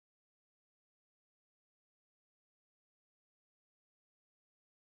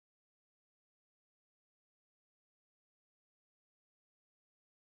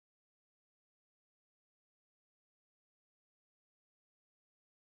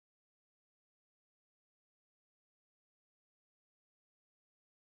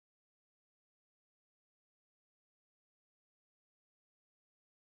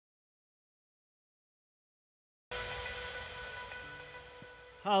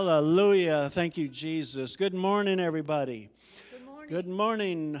Hallelujah. Thank you, Jesus. Good morning, everybody. Good morning. Good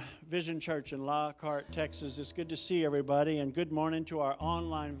morning, Vision Church in Lockhart, Texas. It's good to see everybody, and good morning to our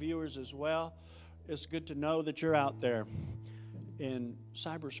online viewers as well. It's good to know that you're out there in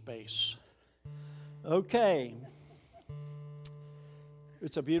cyberspace. Okay.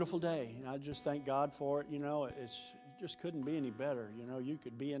 It's a beautiful day. I just thank God for it. You know, it just couldn't be any better. You know, you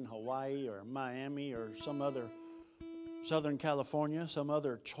could be in Hawaii or Miami or some other Southern California, some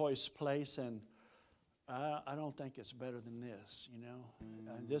other choice place, and I don't think it's better than this, you know.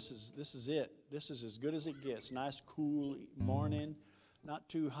 This is it. This is as good as it gets. Nice, cool morning, not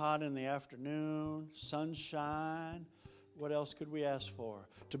too hot in the afternoon, sunshine. What else could we ask for?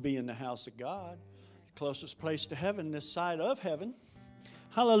 To be in the house of God, the closest place to heaven, this side of heaven.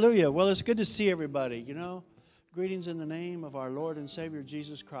 Hallelujah. Well, it's good to see everybody, you know. Greetings in the name of our Lord and Savior,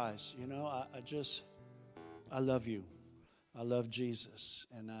 Jesus Christ. You know, I love you. I love Jesus,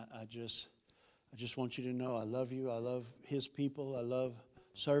 and I just want you to know I love you. I love His people. I love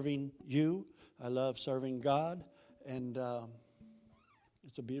serving you. I love serving God, and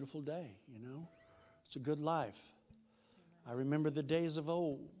it's a beautiful day, you know. It's a good life. I remember the days of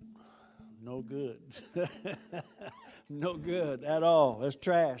old. No good. No good at all. It's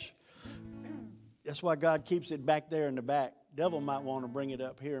trash. That's why God keeps it back there in the back. Devil might want to bring it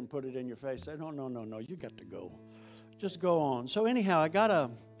up here and put it in your face. Say, no, you got to go. Just go on. So anyhow, I got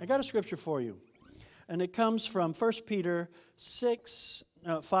a scripture for you. And it comes from 1 Peter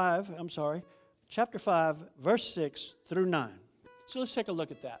chapter 5, verse 6 through 9. So let's take a look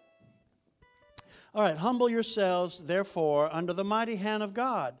at that. All right, humble yourselves, therefore, under the mighty hand of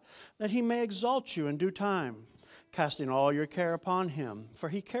God, that He may exalt you in due time, casting all your care upon Him, for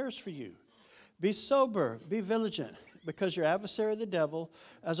He cares for you. Be sober, be vigilant, because your adversary the devil,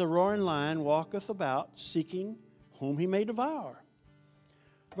 as a roaring lion, walketh about, seeking whom he may devour.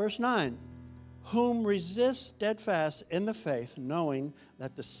 Verse 9, whom resist steadfast in the faith, knowing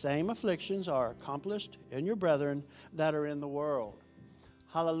that the same afflictions are accomplished in your brethren that are in the world.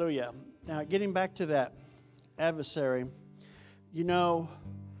 Hallelujah. Now, getting back to that adversary, you know,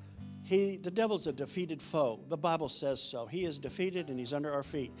 the devil's a defeated foe. The Bible says so. He is defeated and he's under our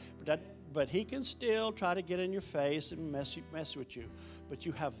feet. But he can still try to get in your face and mess with you. But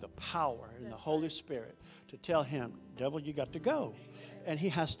you have the power in the Holy Spirit to tell him, devil, you got to go. And he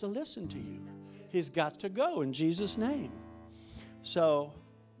has to listen to you. He's got to go in Jesus' name. So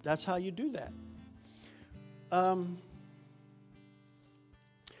that's how you do that.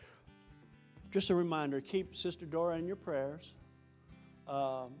 Just a reminder, keep Sister Dora in your prayers.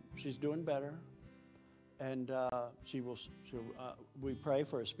 She's doing better. And we pray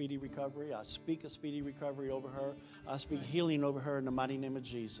for a speedy recovery. I speak a speedy recovery over her. I speak healing over her in the mighty name of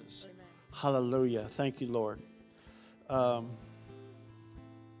Jesus. Amen. Hallelujah. Thank you, Lord.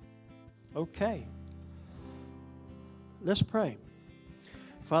 Okay. Let's pray.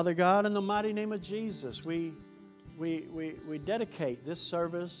 Father God, in the mighty name of Jesus, we dedicate this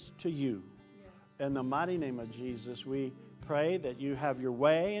service to you. In the mighty name of Jesus, we pray that you have your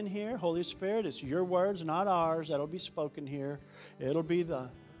way in here. Holy Spirit, it's your words, not ours, that'll be spoken here. It'll be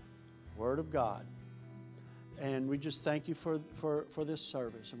the Word of God. And we just thank you for this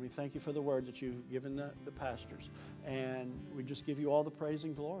service. And we thank you for the word that you've given the pastors. And we just give you all the praise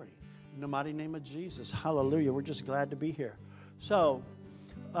and glory. In the mighty name of Jesus. Hallelujah. We're just glad to be here. So,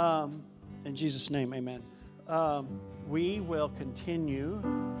 in Jesus' name, amen. We will continue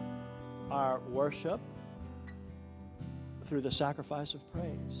our worship through the sacrifice of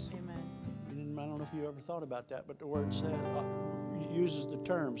praise. Amen. And I don't know if you ever thought about that, but the word says, uses the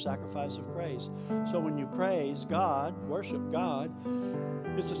term sacrifice of praise. So when you praise God, worship God,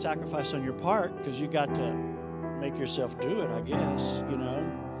 it's a sacrifice on your part because you got to make yourself do it, I guess, you know.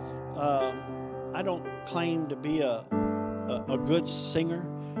 I don't claim to be a good singer,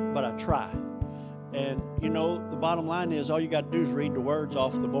 but I try. And, you know, the bottom line is all you got to do is read the words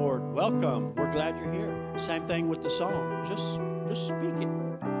off the board. Welcome. We're glad you're here. Same thing with the song. Just speak it.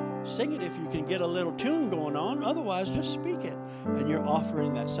 Sing it if you can get a little tune going on. Otherwise, just speak it. And you're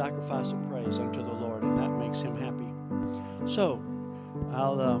offering that sacrifice of praise unto the Lord, and that makes Him happy. So,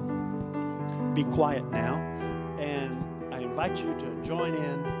 I'll be quiet now, and I invite you to join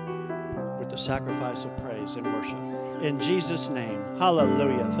in with the sacrifice of praise and worship. In Jesus' name,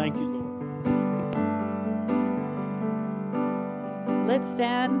 hallelujah. Thank you, Lord. Let's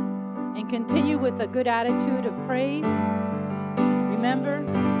stand and continue with a good attitude of praise. Remember,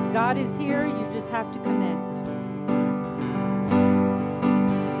 God is here. You just have to connect.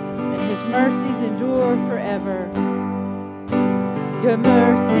 And His mercies endure forever. Your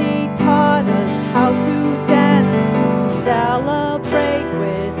mercy taught us how to dance, to celebrate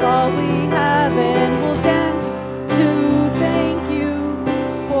with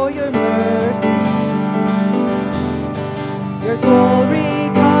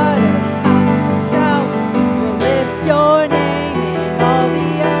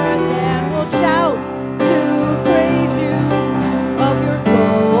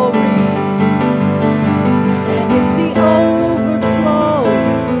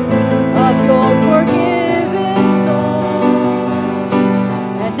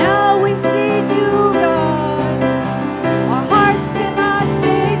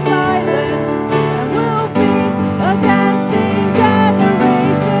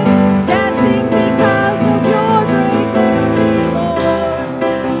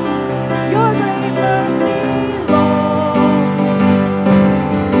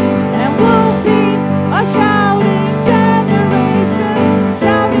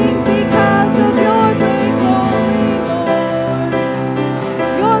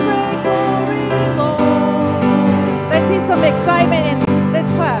some excitement and let's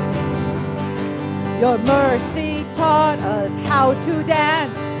clap. Your mercy taught us how to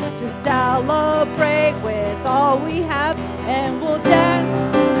dance, to celebrate with all we have, and we'll dance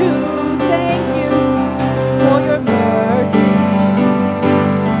to thank you for your mercy.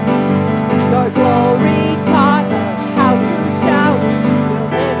 Your glory taught us how to shout. We'll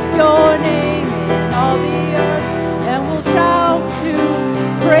lift your name in all the earth, and we'll shout to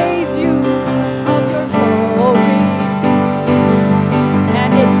praise you of your glory.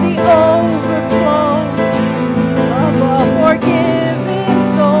 And it's the overflow of a forgiving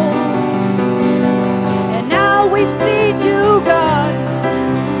soul. And now we've seen you, God.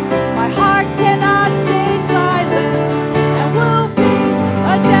 My heart cannot stay silent, and we'll be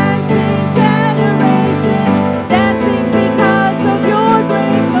a dancing generation, dancing because of your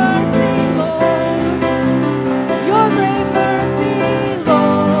great mercy, Lord. Your great mercy,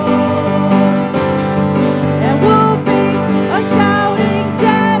 Lord. And we'll be a shouting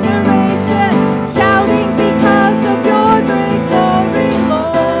generation, shouting because of your great glory,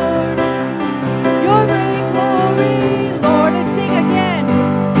 Lord. Your great glory, Lord. And sing again.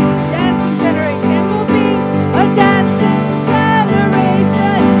 Dancing generation. We'll be a dancing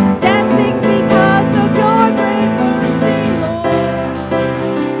generation, dancing because of your great mercy, Lord.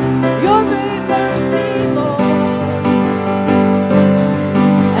 Your great mercy, Lord.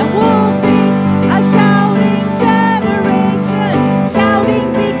 And we'll be a shouting generation, shouting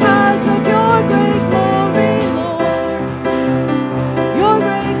because of your great glory, Lord. Your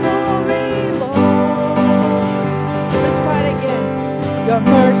great glory, Lord. Let's try it again. Your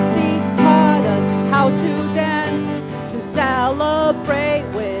mercy taught us how to dance, to celebrate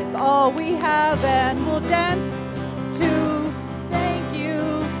with all we have, and we'll dance to thank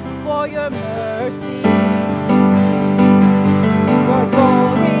you for your mercy. Your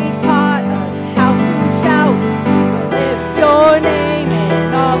glory taught us how to shout. We'll lift your name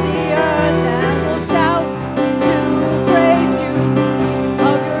in all the earth, and we'll shout to praise you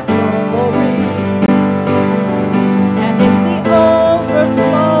of your glory. And it's the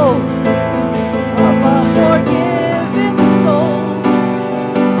overflow of a forgiven soul.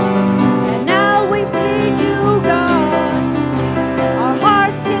 And now we've seen you, God. Our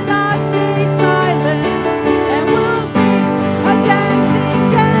hearts cannot stay silent, and we'll be a dancing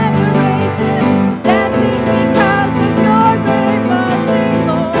generation, dancing because of your great mercy,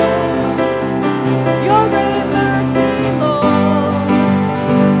 Lord. Your great mercy, Lord.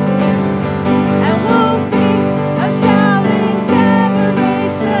 And we'll be a shouting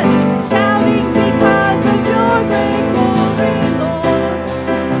generation, shouting because of your great glory, Lord.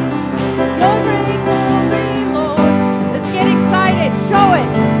 Your great glory, Lord. Let's get excited. Show it.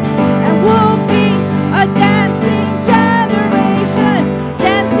 And we'll be a dancing generation,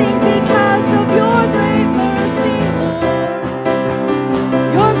 dancing because of your great mercy, Lord.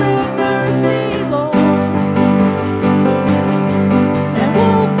 Your great mercy, Lord. And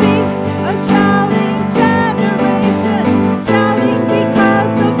we'll be a shouting generation, shouting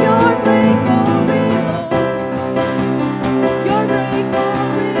because of your great glory, Lord. Your great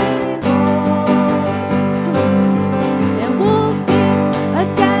glory, Lord. And we'll be a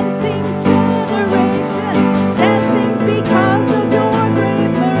dancing generation, dancing because of your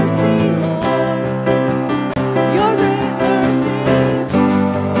great mercy, Lord. Your great mercy,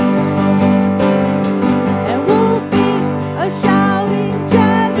 and we'll be a shouting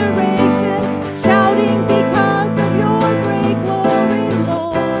generation, shouting because of your great glory,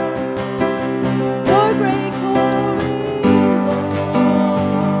 Lord. Your great glory,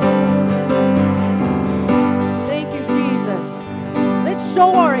 Lord. Thank you, Jesus. Let's show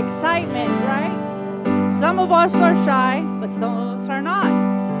our excitement, right? Some of us are shy, but some of us are not.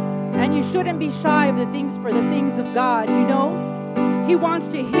 And you shouldn't be shy of the things for the things of God, you know? He wants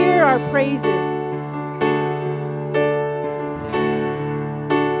to hear our praises.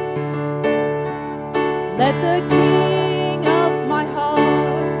 Let the King of my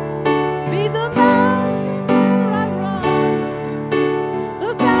heart be the mountain where I run,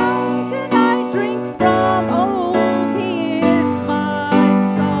 the fountain I drink from. Oh, he is my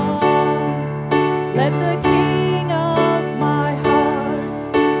song. Let the King of my heart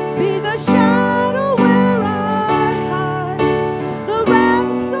be the shadow where I hide, the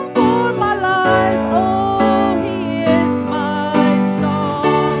ransom for my life. Oh, he is my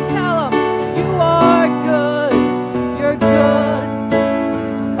song. Tell him you are good.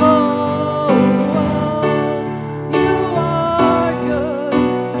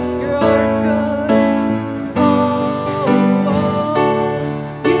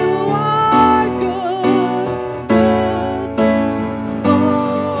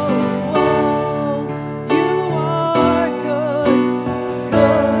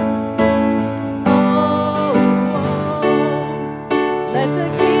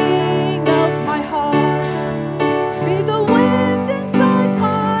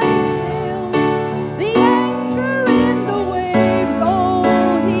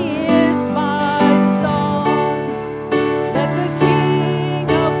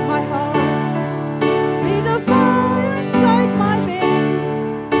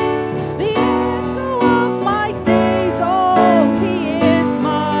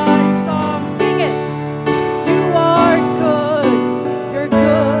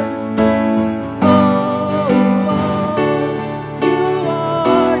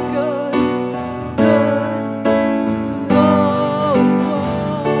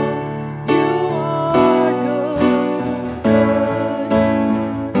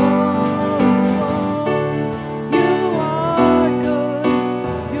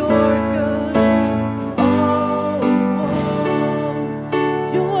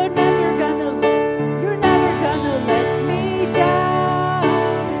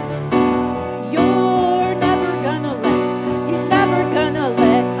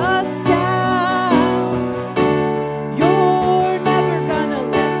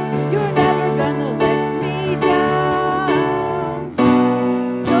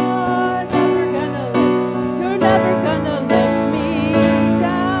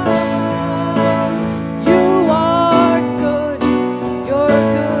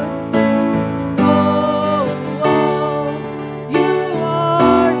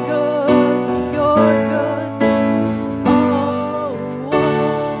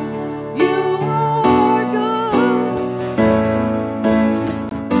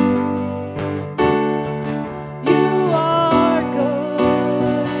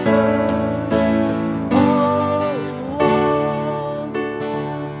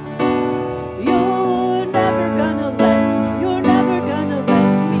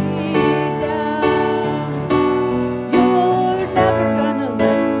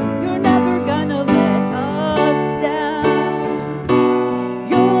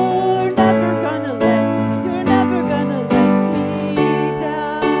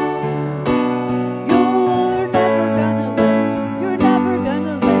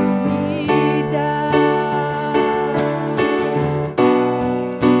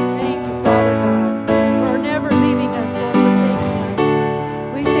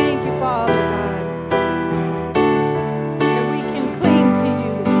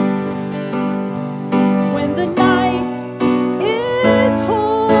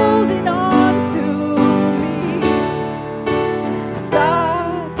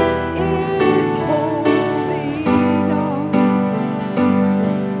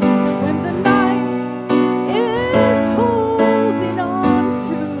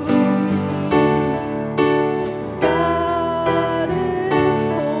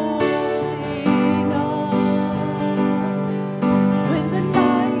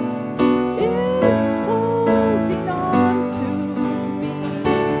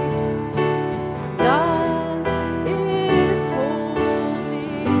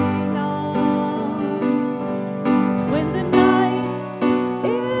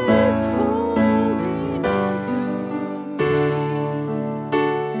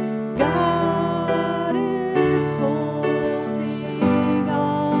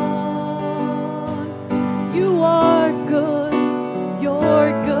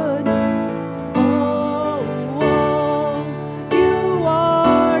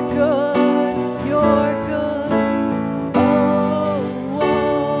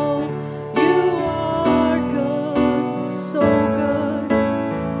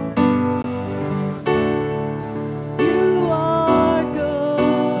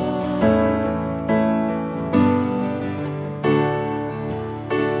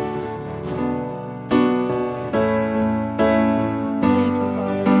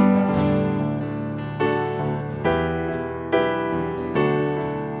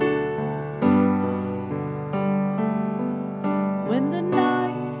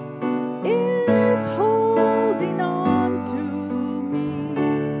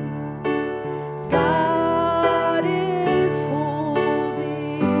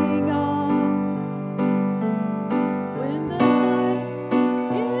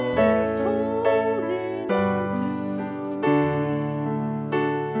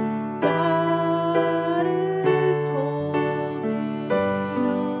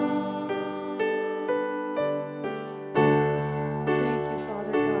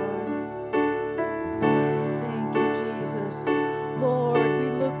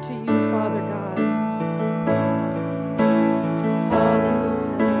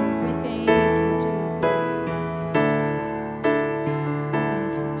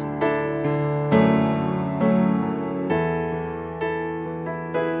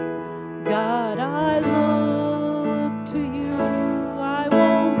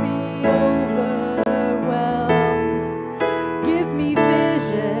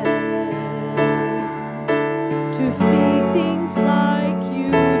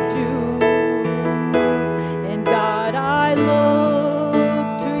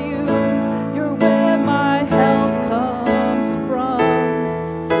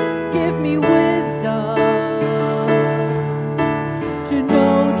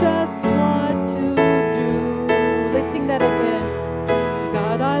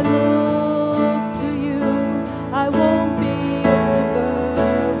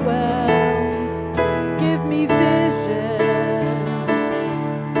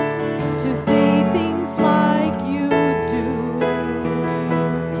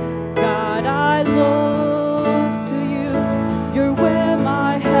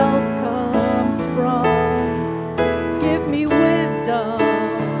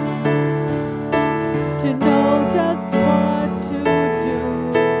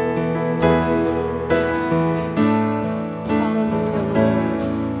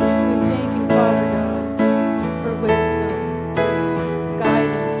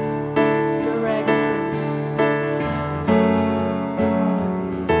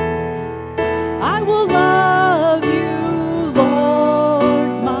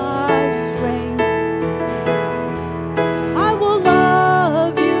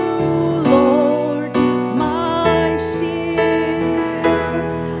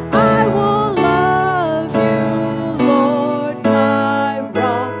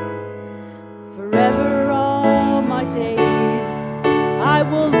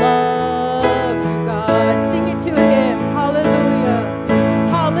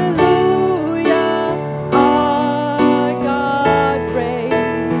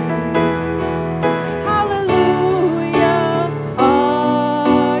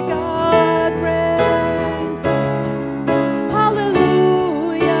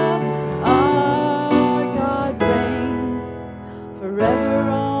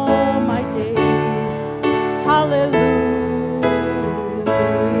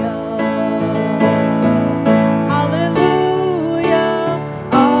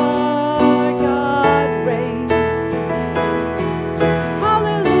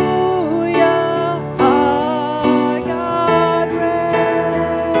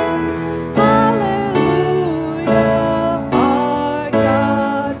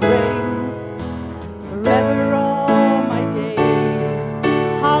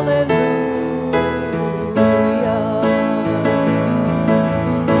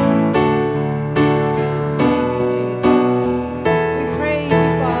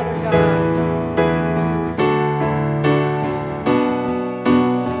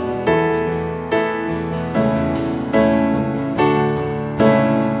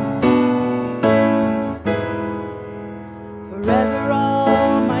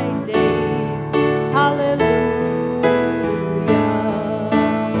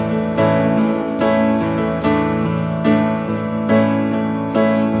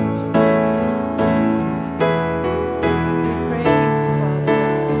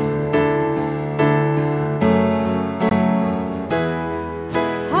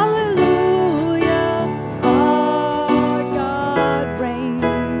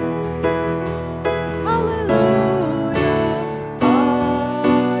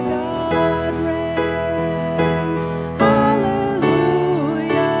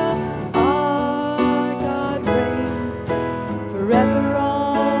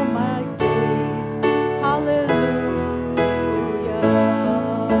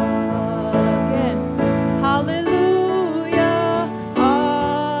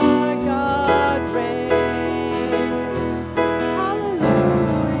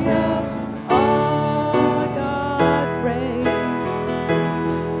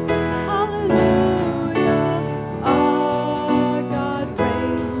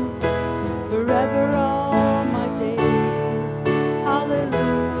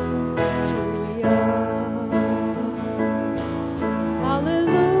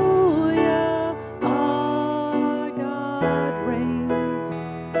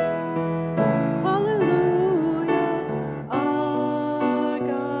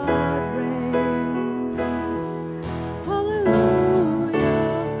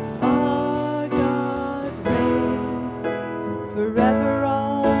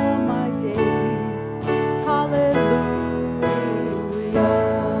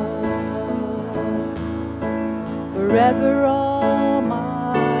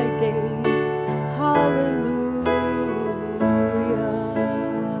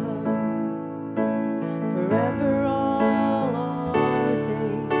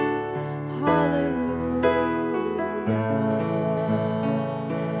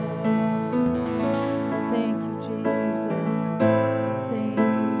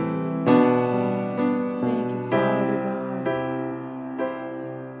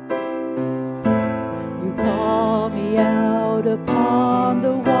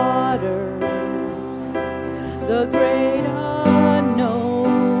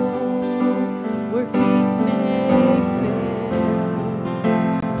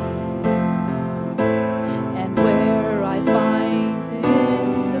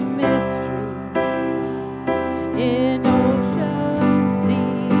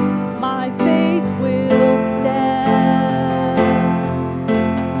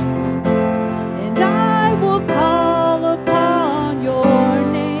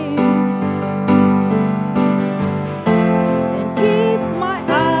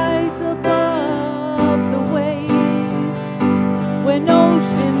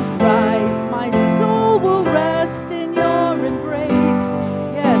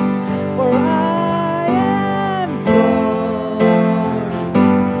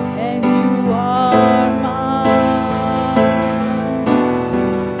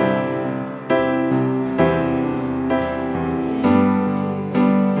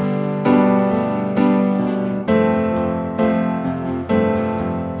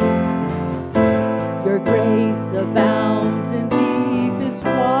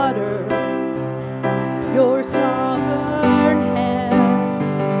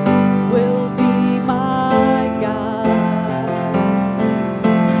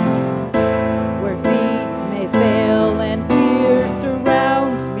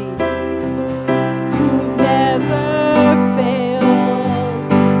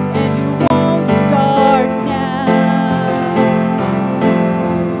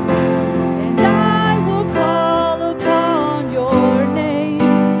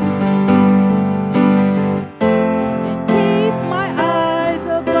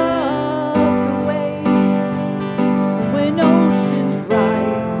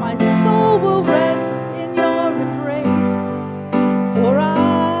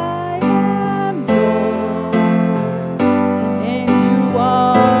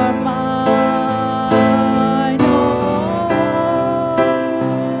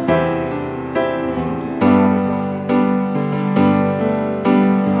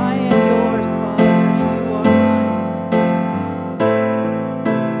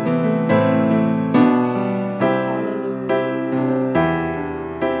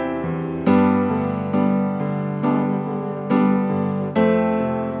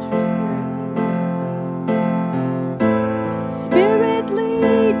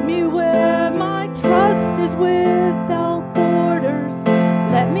 is without borders.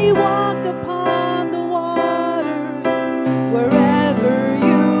 Let me walk upon the waters wherever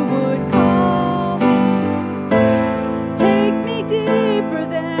you would call me. Take me deeper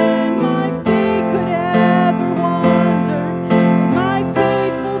than my feet could ever wander, and my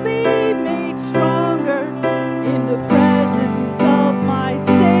faith will be made stronger in the presence of my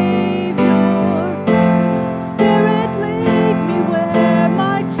Savior. Spirit, lead me where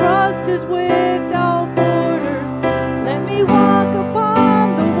my trust is without borders. Let me walk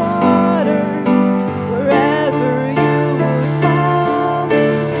upon the waters wherever you would call me.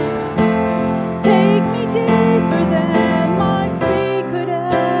 Take me deeper than my feet could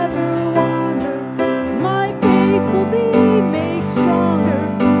ever wander. My faith will be made stronger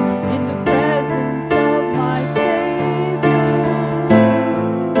in the presence of my Savior.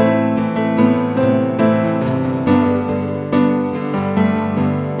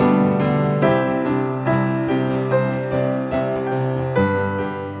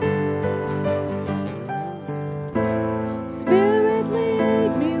 Spirit,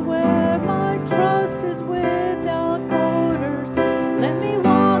 lead me where my trust is without borders. Let me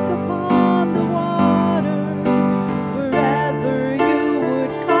walk upon the waters wherever you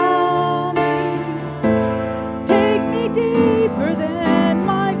would call me. Take me deeper than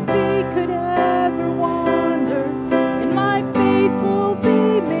my feet could ever wander, and my faith will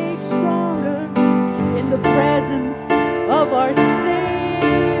be made stronger in the presence of our Savior.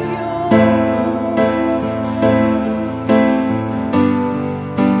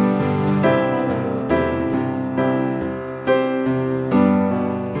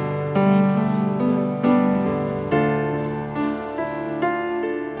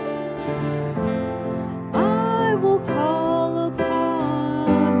 I will call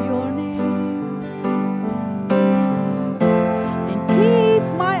upon your name and keep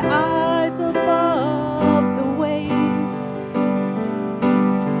my eyes above the waves.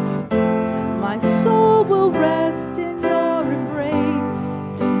 My soul will rest in your embrace,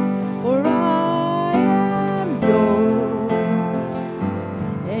 for I am yours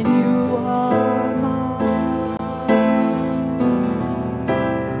and you are mine.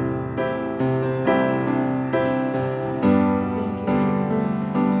 Thank you, Jesus.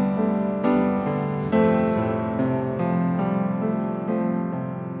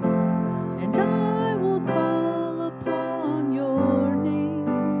 And I will call upon your name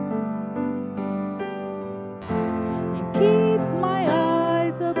and keep my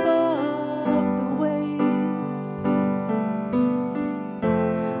eyes above the waves.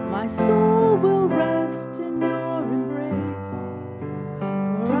 My soul will rest in your embrace,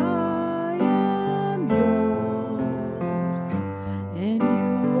 for I am yours and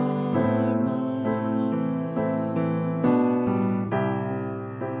you are mine.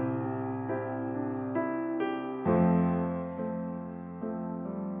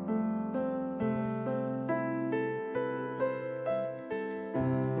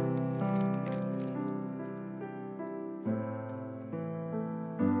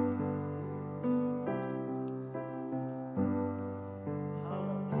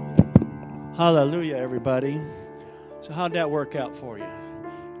 Hallelujah, everybody. So how'd that work out for you?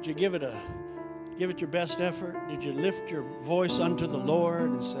 Did you give it your best effort? Did you lift your voice unto the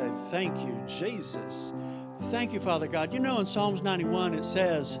Lord and say, thank you, Jesus. Thank you, Father God. You know, in Psalms 91, it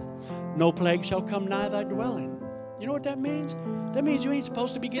says, no plague shall come nigh thy dwelling. You know what that means? That means you ain't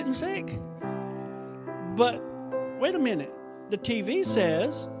supposed to be getting sick. But wait a minute. The TV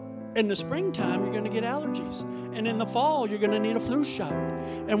says in the springtime, you're going to get allergies. And in the fall, you're going to need a flu shot.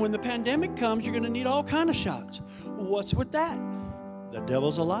 And when the pandemic comes, you're going to need all kind of shots. What's with that? The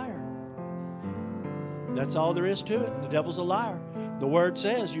devil's a liar. That's all there is to it. The devil's a liar. The word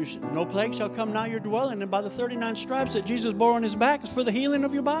says, no plague shall come nigh your dwelling. And by the 39 stripes that Jesus bore on his back is for the healing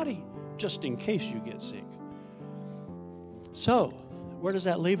of your body, just in case you get sick. So, where does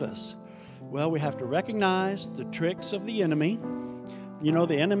that leave us? Well, we have to recognize the tricks of the enemy. You know,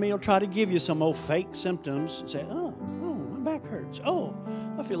 the enemy will try to give you some old fake symptoms and say, oh, my back hurts. Oh,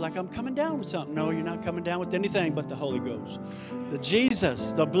 I feel like I'm coming down with something. No, you're not coming down with anything but the Holy Ghost.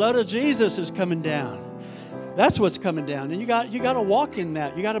 The blood of Jesus is coming down. That's what's coming down. And you got to walk in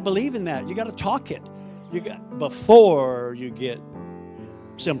that. You got to believe in that. You got to talk it. Before you get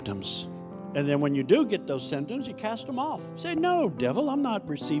symptoms. And then when you do get those symptoms, you cast them off. Say, no, devil, I'm not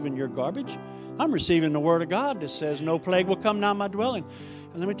receiving your garbage. I'm receiving the word of God that says no plague will come nigh my dwelling.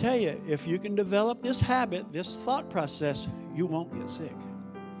 And let me tell you, if you can develop this habit, this thought process, you won't get sick.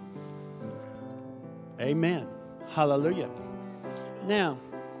 Amen. Hallelujah. Now,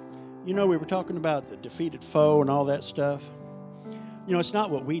 you know, we were talking about the defeated foe and all that stuff. You know, it's not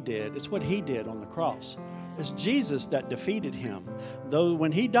what we did. It's what he did on the cross. It's Jesus that defeated him. Though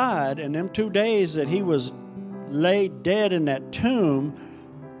when he died, in them 2 days that he was laid dead in that tomb,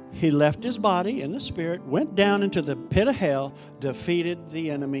 he left his body in the spirit, went down into the pit of hell, defeated the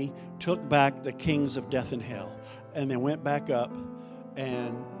enemy, took back the kings of death and hell, and then went back up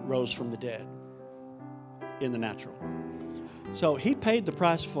and rose from the dead in the natural. So he paid the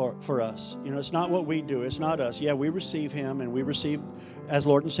price for us. You know, it's not what we do. It's not us. Yeah, we receive him and we receive as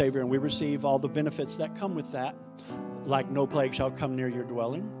Lord and Savior, and we receive all the benefits that come with that, like no plague shall come near your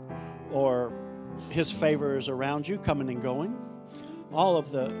dwelling, or his favor is around you, coming and going. All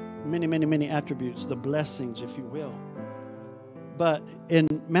of the many, many, many attributes, the blessings, if you will. But in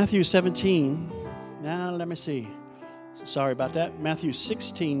Matthew 17, now let me see. Sorry about that. Matthew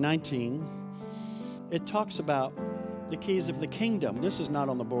 16:19, it talks about the keys of the kingdom. This is not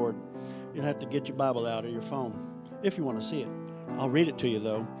on the board. You'll have to get your Bible out or your phone if you want to see it. I'll read it to you,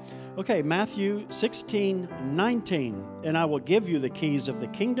 though. Okay, Matthew 16:19. And I will give you the keys of the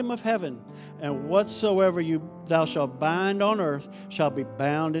kingdom of heaven, and whatsoever thou shalt bind on earth shall be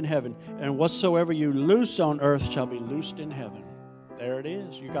bound in heaven, and whatsoever you loose on earth shall be loosed in heaven. There it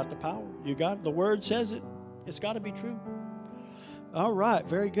is. You got the power. You got it. The word says it. It's got to be true. All right,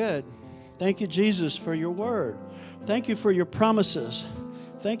 very good. Thank you, Jesus, for your word. Thank you for your promises.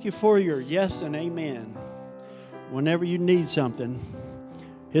 Thank you for your yes and amen. Whenever you need something,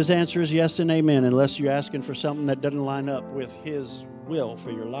 his answer is yes and amen, unless you're asking for something that doesn't line up with his will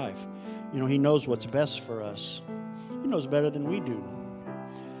for your life. You know, he knows what's best for us. He knows better than we do.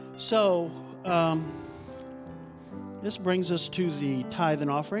 So, this brings us to the tithe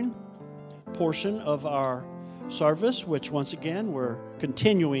and offering portion of our service, which once again we're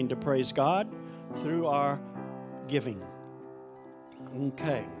continuing to praise God through our giving.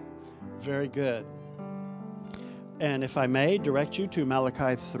 Okay, very good. And if I may direct you to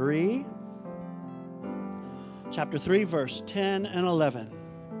Malachi 3, chapter 3, verse 10 and 11.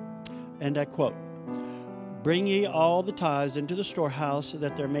 And I quote, "Bring ye all the tithes into the storehouse,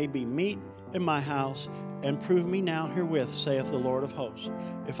 that there may be meat in my house, and prove me now herewith, saith the Lord of hosts,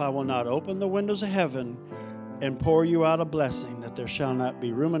 if I will not open the windows of heaven and pour you out a blessing, that there shall not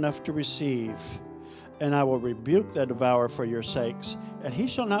be room enough to receive. And I will rebuke the devourer for your sakes, and he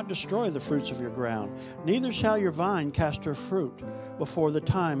shall not destroy the fruits of your ground. Neither shall your vine cast her fruit before the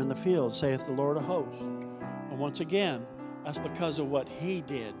time in the field, saith the Lord of hosts." And once again, that's because of what he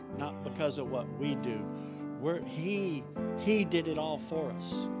did, not because of what we do. He did it all for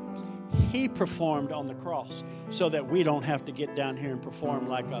us. He performed on the cross so that we don't have to get down here and perform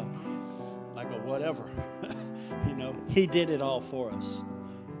like a whatever. You know, he did it all for us.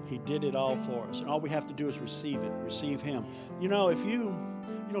 He did it all for us. And all we have to do is receive it, receive him. You know,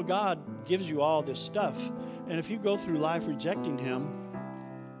 God gives you all this stuff. And if you go through life rejecting him,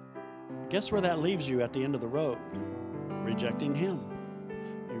 guess where that leaves you at the end of the road? Rejecting him.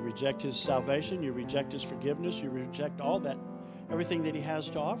 You reject his salvation. You reject his forgiveness. You reject all that, everything that he has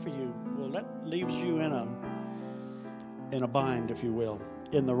to offer you. Well, that leaves you in a bind, if you will,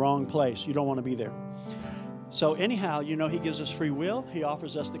 in the wrong place. You don't want to be there. So anyhow, you know, he gives us free will. He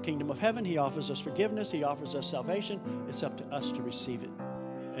offers us the kingdom of heaven. He offers us forgiveness. He offers us salvation. It's up to us to receive it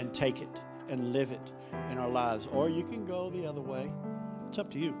and take it and live it in our lives. Or you can go the other way. It's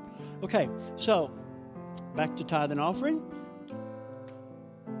up to you. Okay, so back to tithe and offering.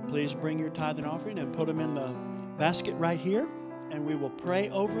 Please bring your tithe and offering and put them in the basket right here. And we will pray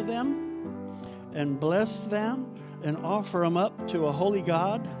over them and bless them and offer them up to a holy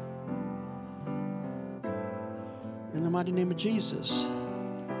God. In the mighty name of Jesus.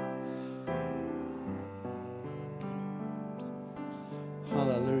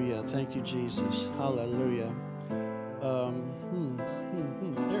 Hallelujah. Thank you, Jesus. Hallelujah.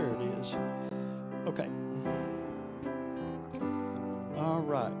 There it is. Okay. All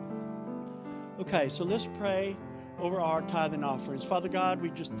right. Okay, so let's pray over our tithe and offerings. Father God, we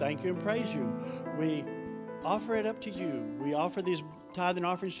just thank you and praise you. We offer it up to you. We offer these tithe and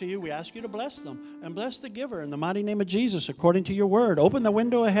offerings to you. We ask you to bless them and bless the giver in the mighty name of Jesus according to your word. Open the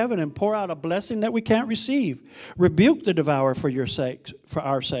window of heaven and pour out a blessing that we can't receive. Rebuke the devourer for your sakes, for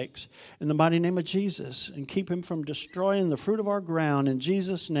our sakes, in the mighty name of Jesus, and keep him from destroying the fruit of our ground. In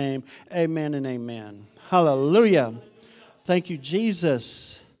Jesus' name, amen and amen. Hallelujah. Thank you,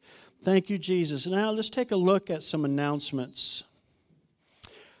 Jesus. Thank you, Jesus. Now let's take a look at some announcements.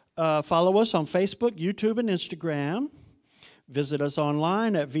 Follow us on Facebook, YouTube, and Instagram. Visit us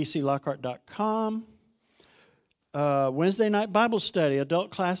online at vclockhart.com. Wednesday night Bible study,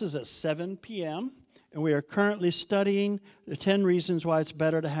 adult classes at 7 p.m. And we are currently studying the 10 reasons why it's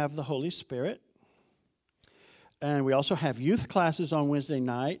better to have the Holy Spirit. And we also have youth classes on Wednesday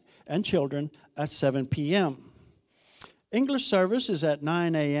night and children at 7 p.m. English service is at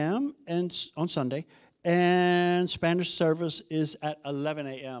 9 a.m. and on Sunday, and Spanish service is at 11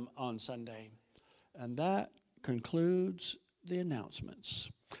 a.m. on Sunday. And that concludes the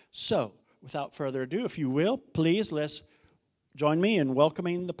announcements. So, without further ado, if you will, please let's join me in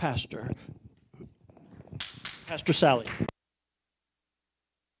welcoming the pastor, Pastor Sally.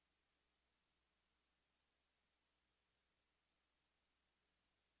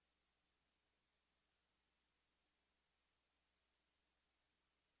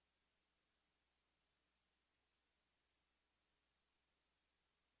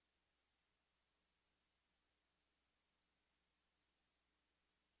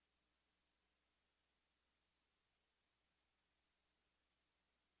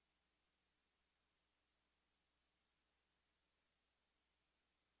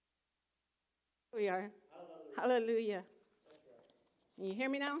 We are. Hallelujah. Can you hear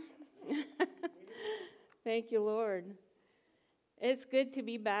me now? Thank you, Lord. It's good to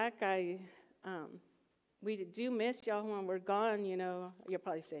be back. We do miss y'all when we're gone, you know. You're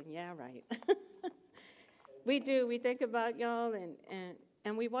probably saying, yeah, right. We do. We think about y'all,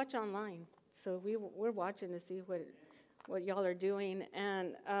 and we watch online. So we're watching to see what y'all are doing.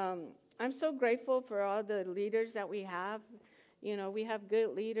 And I'm so grateful for all the leaders that we have. You know, we have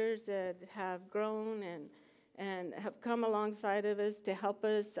good leaders that have grown and have come alongside of us to help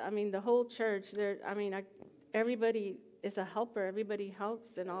us. I mean, the whole church, everybody is a helper. Everybody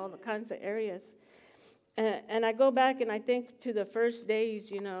helps in all kinds of areas. And I go back and I think to the first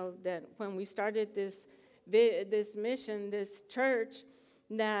days, you know, that when we started this mission, this church,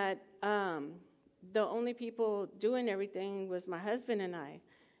 that the only people doing everything was my husband and I.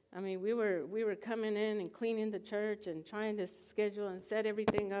 I mean, we were coming in and cleaning the church and trying to schedule and set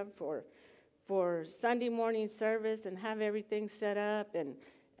everything up for Sunday morning service and have everything set up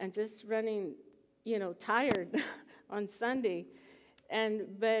and just running, you know, tired on Sunday.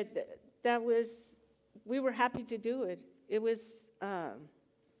 But we were happy to do it. It was,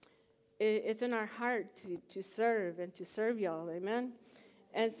 it's in our heart to serve and to serve y'all, amen?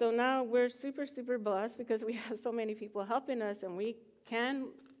 And so now we're super, super blessed because we have so many people helping us, and we can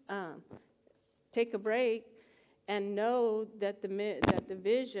take a break and know that the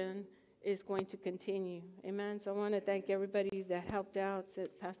vision is going to continue. Amen. So I want to thank everybody that helped out,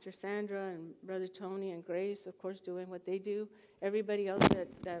 Pastor Sandra and Brother Tony and Grace, of course, doing what they do. Everybody else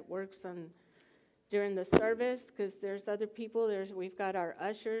that works during the service, because there's other people. We've got our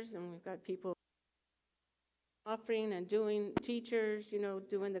ushers, and we've got people offering and doing teachers, you know,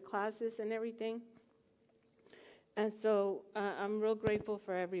 doing the classes and everything. And so I'm real grateful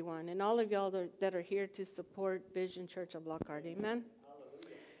for everyone and all of y'all that are here to support Vision Church of Lockhart. Amen.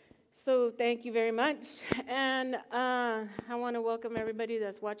 So thank you very much. And I want to welcome everybody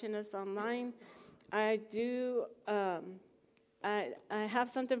that's watching us online. I have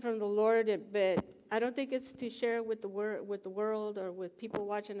something from the Lord, but I don't think it's to share with the world or with people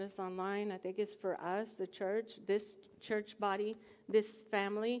watching us online. I think it's for us, the church, this church body, this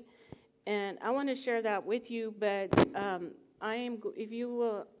family. And I want to share that with you, but I'm going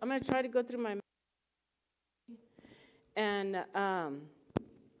to try to go through my and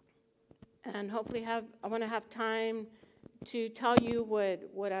hopefully I want to have time to tell you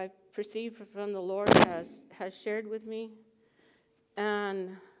what I perceive from the Lord has shared with me,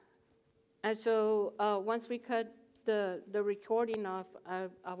 and so once we cut the recording off,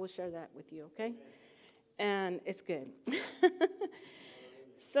 I will share that with you, okay? And it's good.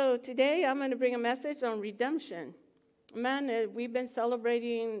 So today I'm going to bring a message on redemption. Man, we've been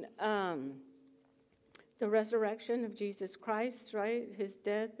celebrating the resurrection of Jesus Christ, right? His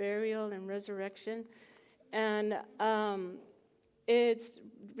death, burial, and resurrection. And it's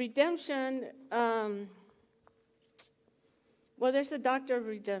redemption. Well, there's a doctor of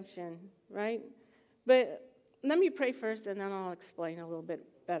redemption, right? But let me pray first, and then I'll explain a little bit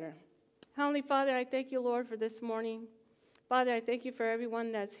better. Heavenly Father, I thank you, Lord, for this morning. Father, I thank you for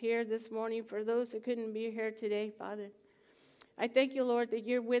everyone that's here this morning, for those who couldn't be here today, Father. I thank you, Lord, that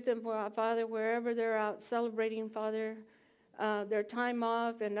you're with them, Father, wherever they're out celebrating, Father, their time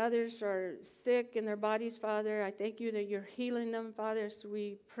off, and others are sick in their bodies, Father. I thank you that you're healing them, Father. So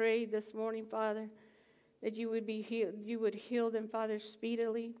we pray this morning, Father, that you would be healed, you would heal them, Father,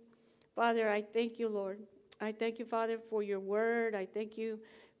 speedily. Father, I thank you, Lord. I thank you, Father, for your word. I thank you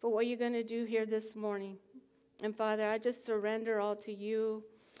for what you're going to do here this morning. And Father, I just surrender all to you.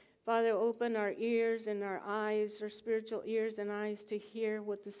 Father, open our ears and our eyes, our spiritual ears and eyes to hear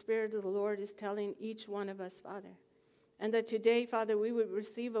what the Spirit of the Lord is telling each one of us, Father. And that today, Father, we would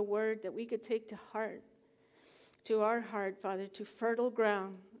receive a word that we could take to heart. to our heart, Father, to fertile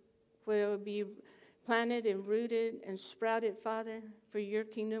ground, where it will be planted and rooted and sprouted, Father, for your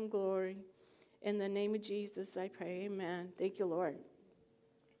kingdom glory. In the name of Jesus, I pray, amen. Thank you, Lord.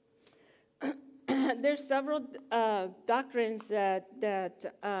 There's several doctrines that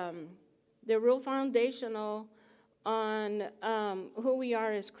they're real foundational on who we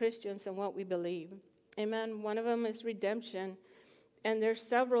are as Christians and what we believe. Amen. One of them is redemption, and there's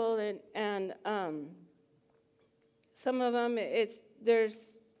several, and some of them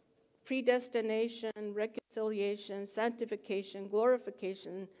there's predestination, reconciliation, sanctification,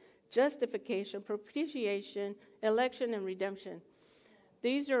 glorification, justification, propitiation, election, and redemption.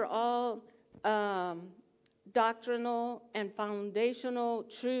 These are all doctrinal and foundational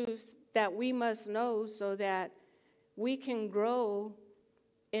truths that we must know so that we can grow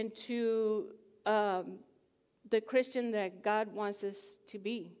into the Christian that God wants us to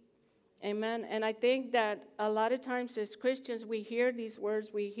be. Amen. And I think that a lot of times as Christians, we hear these words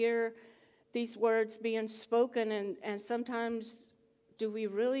being spoken, and sometimes do we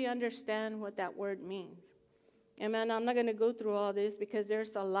really understand what that word means? Amen. I'm not going to go through all this because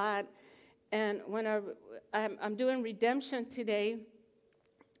there's a lot. And when I'm doing redemption today,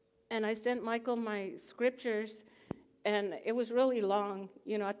 and I sent Michael my scriptures, and it was really long.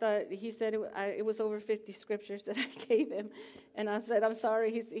 You know, I thought he said it was over 50 scriptures that I gave him. And I said, I'm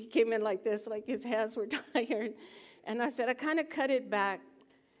sorry. He came in like this, like his hands were tired. And I said, I kind of cut it back,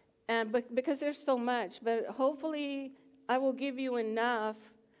 but because there's so much. But hopefully I will give you enough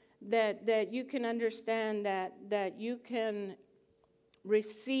that you can understand, that you can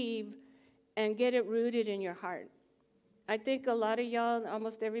receive and get it rooted in your heart. I think a lot of y'all,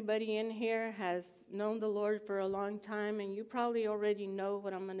 almost everybody in here, has known the Lord for a long time, and you probably already know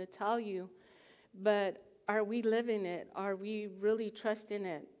what I'm going to tell you. But are we living it? Are we really trusting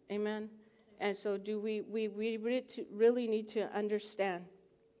it? Amen? And so do we really need to understand.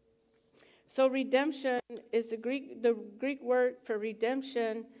 So redemption is the Greek word for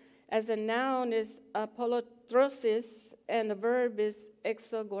redemption as a noun is apolutrosis, and the verb is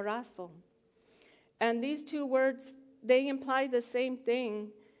exogorazo. And these two words, they imply the same thing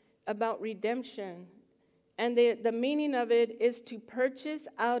about redemption. And the meaning of it is to purchase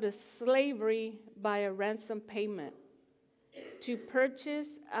out of slavery by a ransom payment. To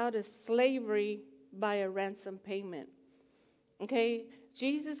purchase out of slavery by a ransom payment. Okay?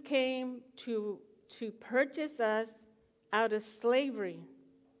 Jesus came to purchase us out of slavery.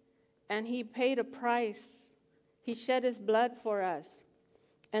 And he paid a price. He shed his blood for us.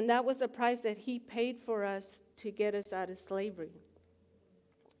 And that was the price that he paid for us to get us out of slavery.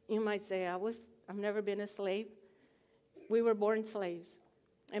 You might say, I've never been a slave. We were born slaves.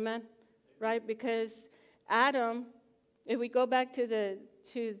 Amen? Right? Because Adam, if we go back to the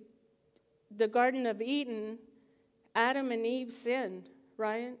Garden of Eden, Adam and Eve sinned,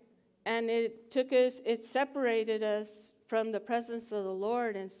 right? And it separated us from the presence of the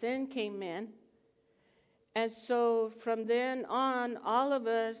Lord, and sin came in. And so from then on, all of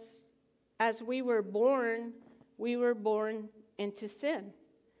us, as we were born into sin.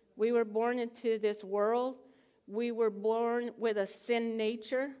 We were born into this world. We were born with a sin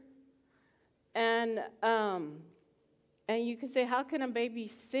nature. And you can say, how can a baby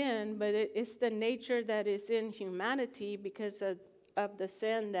sin? But it's the nature that is in humanity because of the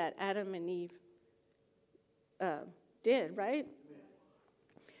sin that Adam and Eve did, right?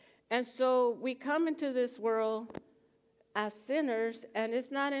 And so we come into this world as sinners, and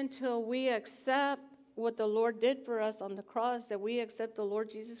it's not until we accept what the Lord did for us on the cross, that we accept the Lord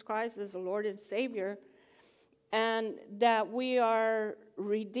Jesus Christ as the Lord and Savior, and that we are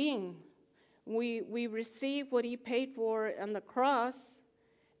redeemed. We receive what he paid for on the cross,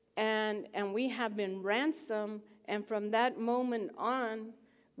 and we have been ransomed, and from that moment on,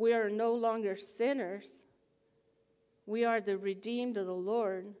 we are no longer sinners. We are the redeemed of the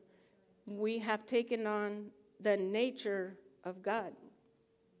Lord. We have taken on the nature of God.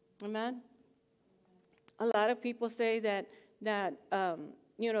 Amen? A lot of people say that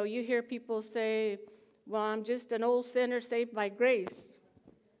you hear people say, well, I'm just an old sinner saved by grace.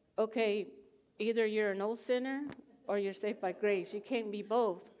 Okay, either you're an old sinner or you're saved by grace. You can't be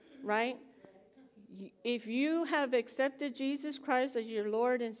both, right? If you have accepted Jesus Christ as your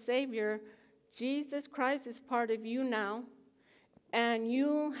Lord and Savior, Jesus Christ is part of you now, and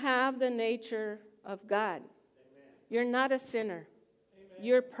you have the nature of God. Amen. You're not a sinner. Amen.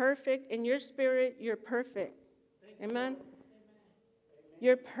 You're perfect. In your spirit, you're perfect. Amen? Amen.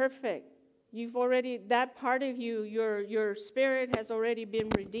 You're perfect. You've already, that part of you, your spirit has already been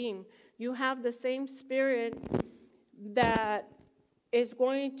redeemed. You have the same spirit that is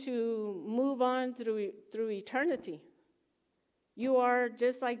going to move on through eternity. You are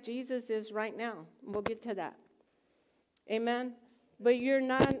just like Jesus is right now. We'll get to that. Amen. But you're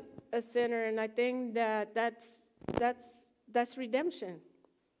not a sinner, and I think that's redemption.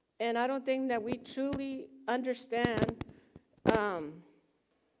 And I don't think that we truly understand.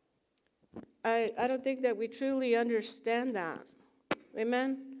 I don't think that we truly understand that.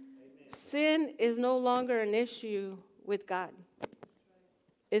 Amen? Sin is no longer an issue with God.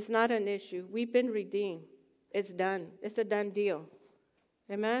 It's not an issue. We've been redeemed. It's done. It's a done deal.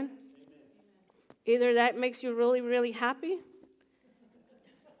 Amen? Either that makes you really, really happy,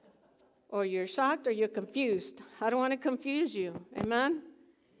 or you're shocked, or you're confused. I don't want to confuse you. Amen?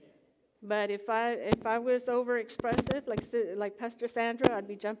 But if I was overexpressive, like Pastor Sandra, I'd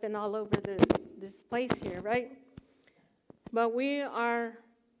be jumping all over this place here, right? But we are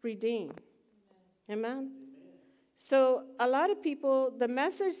redeemed. Amen? So a lot of people, the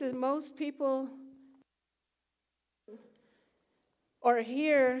message that most people or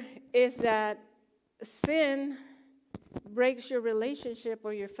hear is that sin breaks your relationship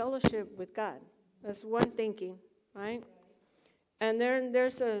or your fellowship with God. That's one thinking, right? And then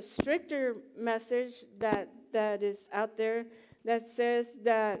there's a stricter message that is out there that says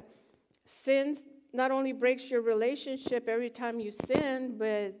that sin not only breaks your relationship every time you sin,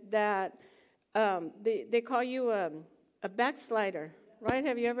 but that they call you a backslider, right?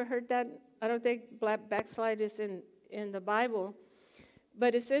 Have you ever heard that? I don't think backslide is in the Bible.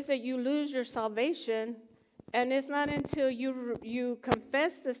 But it says that you lose your salvation, and it's not until you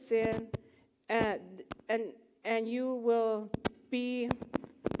confess the sin and you will be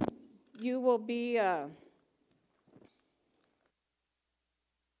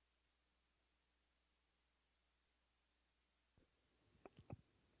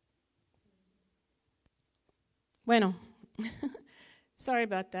bueno. Sorry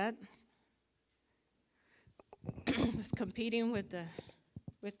about that. I was competing with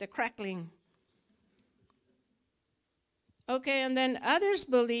the crackling. Okay, and then others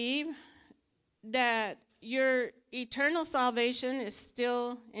believe that your eternal salvation is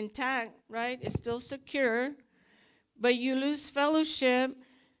still intact, right? It's still secure, but you lose fellowship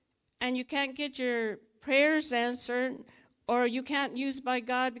and you can't get your prayers answered, or you can't use by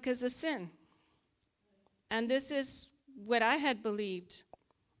God because of sin. And this is what I had believed.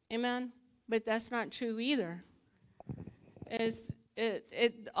 Amen? But that's not true either.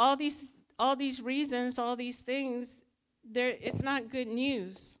 All these reasons, all these things, it's not good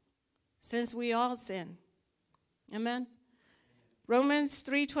news, since we all sin. Amen? Romans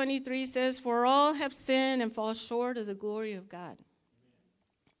 3:23 says, "For all have sinned and fall short of the glory of God."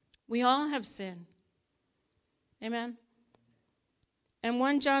 We all have sinned. Amen? And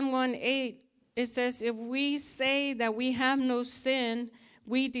 1 John 1:8, it says, "If we say that we have no sin,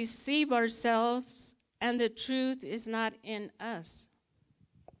 we deceive ourselves, and the truth is not in us."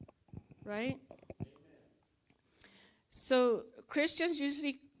 Right? So Christians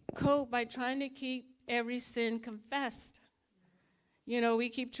usually cope by trying to keep every sin confessed. You know, we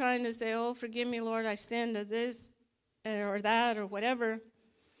keep trying to say, "Oh, forgive me, Lord, I sinned to this or that or whatever."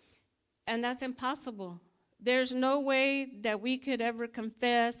 And that's impossible. There's no way that we could ever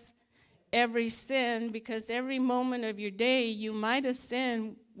confess every sin, because every moment of your day you might have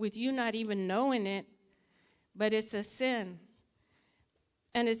sinned with you not even knowing it, but it's a sin.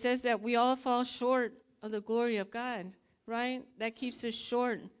 And it says that we all fall short of the glory of God, right? That keeps us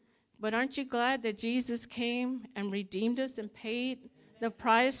short. But aren't you glad that Jesus came and redeemed us and paid the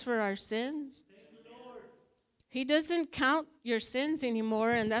price for our sins? He doesn't count your sins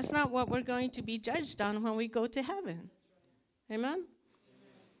anymore, and that's not what we're going to be judged on when we go to heaven. Amen?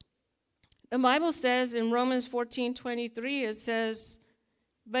 The Bible says in Romans 14:23, it says,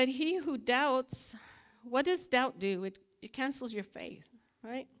 "But he who doubts," what does doubt do? It cancels your faith,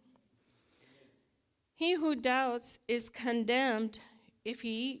 right? "He who doubts is condemned if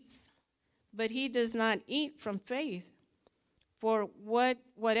he eats, but he does not eat from faith. For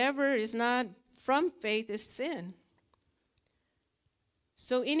whatever is not from faith is sin."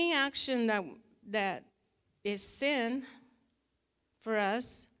 So any action that is sin for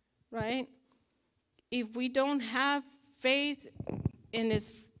us, right? If we don't have faith in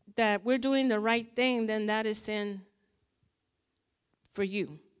it, that we're doing the right thing, then that is sin for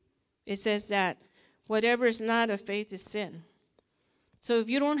you. It says that whatever is not of faith is sin. So if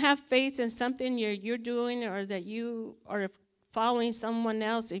you don't have faith in something you're doing, or that you are following someone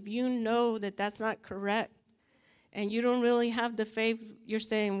else, if you know that that's not correct, and you don't really have the faith, you're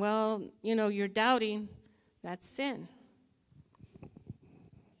saying, well, you know, you're doubting, that's sin.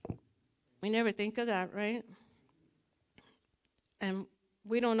 We never think of that, right? And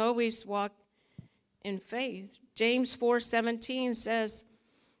we don't always walk in faith. James 4:17 says,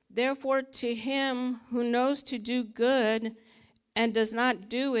 therefore to him who knows to do good and does not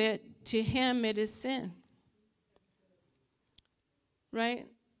do it, to him it is sin. Right?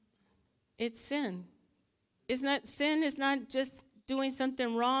 It's sin. Sin is not just doing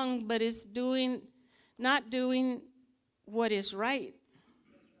something wrong, but it's not doing what is right.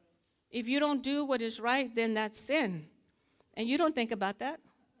 If you don't do what is right, then that's sin. And you don't think about that.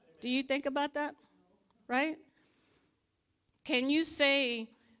 Do you think about that? Right? Can you say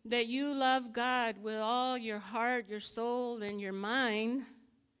that you love God with all your heart, your soul, and your mind?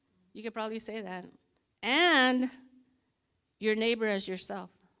 You could probably say that. And your neighbor as yourself.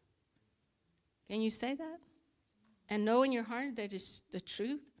 Can you say that? And know in your heart that it's the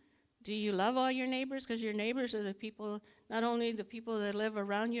truth? Do you love all your neighbors? Because your neighbors are the people, not only the people that live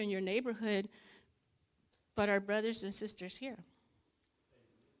around you in your neighborhood, but our brothers and sisters here.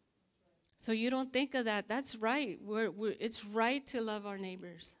 So you don't think of that. That's right. It's right to love our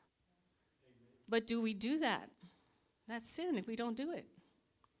neighbors. But do we do that? That's sin if we don't do it.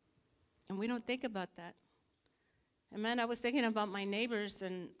 And we don't think about that. And man, I was thinking about my neighbors,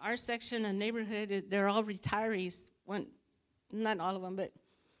 and our section of neighborhood, they're all retirees. Not all of them, but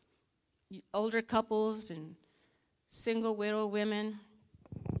older couples and single widow women.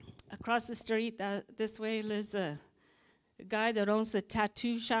 Across the street, this way, lives a guy that owns a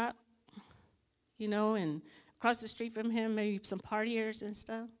tattoo shop, and across the street from him, maybe some partiers and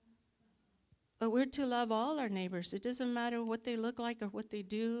stuff. But we're to love all our neighbors. It doesn't matter what they look like or what they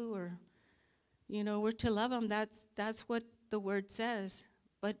do, or, we're to love them. That's what the word says.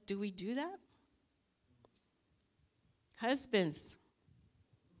 But do we do that? Husbands.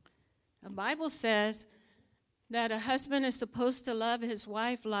 The Bible says that a husband is supposed to love his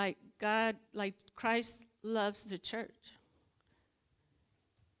wife like Christ loves the church.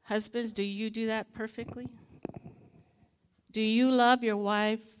 Husbands, do you do that perfectly? Do you love your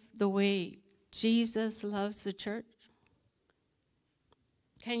wife the way Jesus loves the church?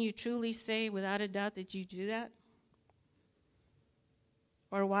 Can you truly say without a doubt that you do that?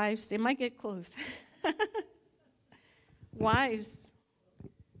 Or wives, they might get close. Wives,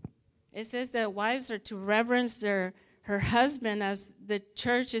 it says that wives are to reverence her husband as the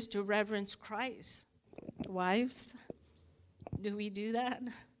church is to reverence Christ. Wives, do we do that?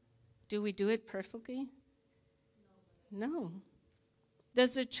 Do we do it perfectly? No.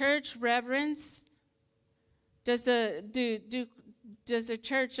 Does the church reverence? Does the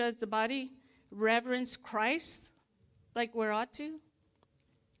church as the body reverence Christ like we ought to?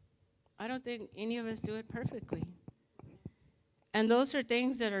 I don't think any of us do it perfectly. And those are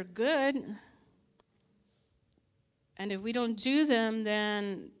things that are good. And if we don't do them,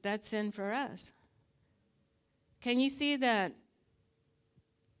 then that's sin for us. Can you see that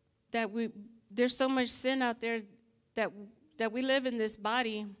there's so much sin out there that we live in this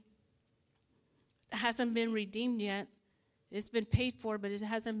body that hasn't been redeemed yet. It's been paid for, but it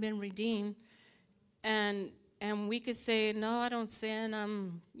hasn't been redeemed. And we could say, no, I don't sin.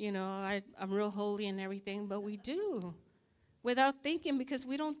 I'm real holy and everything, but we do. Without thinking, because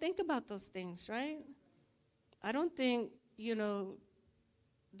we don't think about those things, right? I don't think,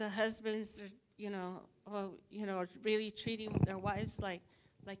 the husbands are really treating their wives like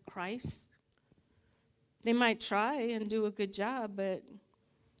Christ. They might try and do a good job, but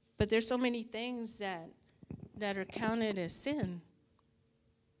there's so many things that are counted as sin.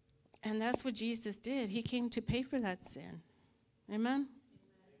 And that's what Jesus did. He came to pay for that sin. Amen?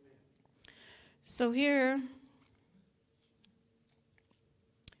 So here,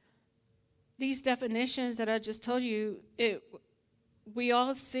 these definitions that I just told you, we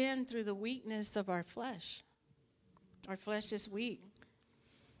all sin through the weakness of our flesh. Our flesh is weak.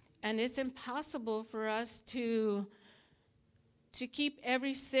 And it's impossible for us to keep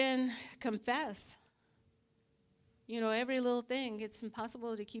every sin confessed. Every little thing, it's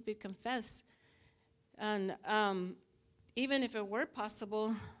impossible to keep it confessed. And even if it were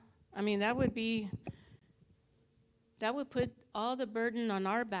possible, that would put all the burden on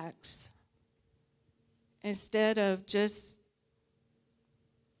our backs instead of just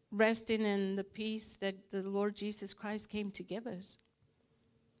resting in the peace that the Lord Jesus Christ came to give us.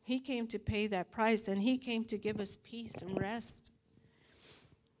 He came to pay that price, and he came to give us peace and rest.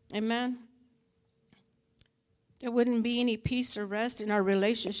 Amen? There wouldn't be any peace or rest in our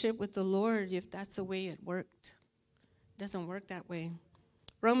relationship with the Lord if that's the way it worked. It doesn't work that way.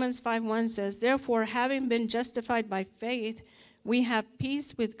 Romans 5:1 says, therefore, having been justified by faith, we have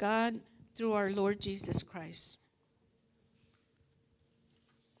peace with God through our Lord Jesus Christ.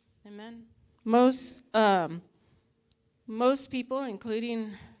 Amen. Most most people,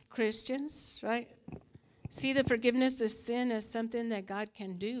 including Christians, right, see the forgiveness of sin as something that God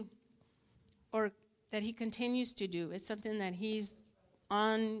can do or that he continues to do. It's something that he's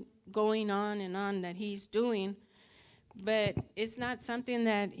going on and on that he's doing, but it's not something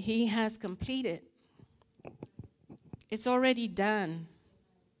that he has completed. It's already done.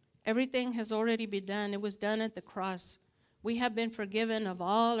 Everything has already been done. It was done at the cross. We have been forgiven of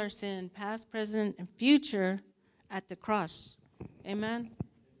all our sin, past, present, and future, at the cross. Amen?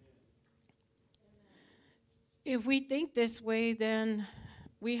 If we think this way, then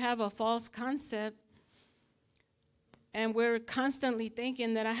we have a false concept, and we're constantly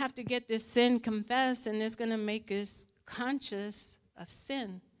thinking that I have to get this sin confessed, and it's going to make us conscious of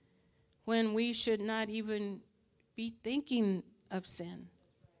sin, when we should not even be thinking of sin.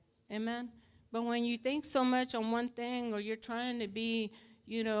 Amen? But when you think so much on one thing, or you're trying to be,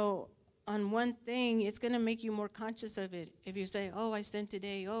 on one thing, it's going to make you more conscious of it. If you say, oh, I sinned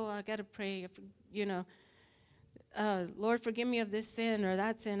today, oh, I got to pray, Lord, forgive me of this sin or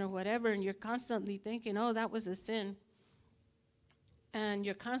that sin or whatever, and you're constantly thinking, oh, that was a sin, and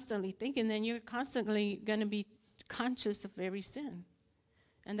you're constantly thinking, then you're constantly going to be conscious of every sin.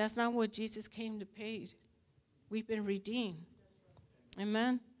 And that's not what Jesus came to pay. We've been redeemed.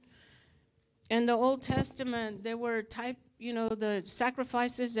 Amen? In the Old Testament, there were the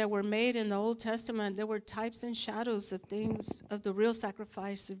sacrifices that were made in the Old Testament, there were types and shadows of things, of the real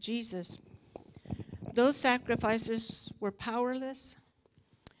sacrifice of Jesus. Those sacrifices were powerless,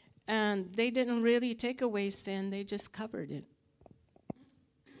 and they didn't really take away sin, they just covered it.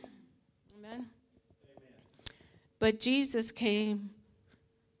 Amen? But Jesus came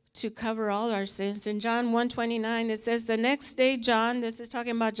to cover all our sins. In John 1:29, it says, the next day John, this is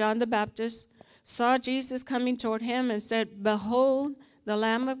talking about John the Baptist, saw Jesus coming toward him and said, behold, the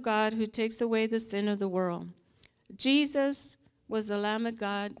Lamb of God who takes away the sin of the world. Jesus was the Lamb of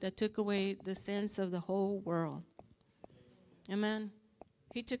God that took away the sins of the whole world. Amen.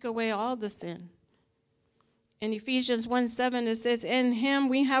 He took away all the sin. In Ephesians 1:7, it says, in him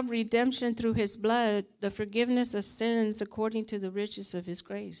we have redemption through his blood, the forgiveness of sins according to the riches of his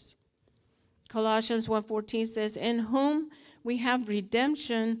grace. Colossians 1:14 says, in whom we have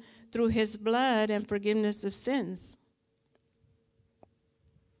redemption through his blood and forgiveness of sins.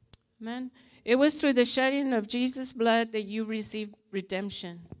 Amen. It was through the shedding of Jesus' blood that you received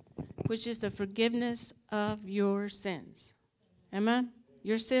redemption, which is the forgiveness of your sins. Amen.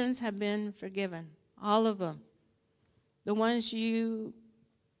 Your sins have been forgiven, all of them. The ones you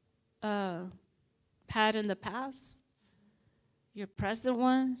had in the past, your present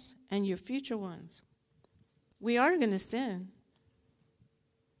ones, and your future ones. We are going to sin.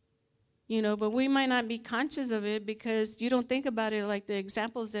 But we might not be conscious of it because you don't think about it like the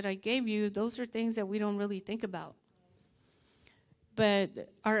examples that I gave you. Those are things that we don't really think about. But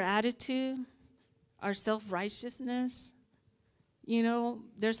our attitude, our self-righteousness,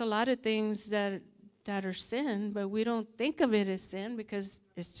 there's a lot of things that are sin, but we don't think of it as sin because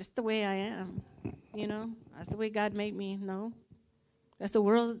it's just the way I am. That's the way God made me. No, that's the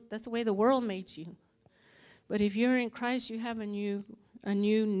way the world made you. But if you're in Christ, you have a new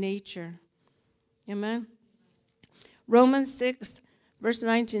nature. Amen. Romans 6, verse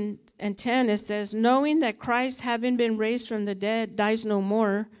 9 and 10, it says, knowing that Christ, having been raised from the dead, dies no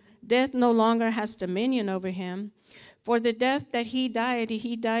more, death no longer has dominion over him. For the death that he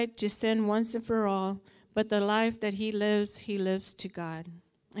died to sin once and for all, but the life that he lives to God.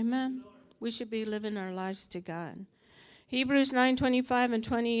 Amen. We should be living our lives to God. Hebrews 9:25 and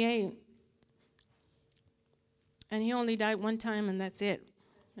 28. And he only died one time, and that's it.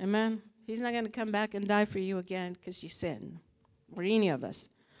 Amen. He's not going to come back and die for you again because you sinned, or any of us.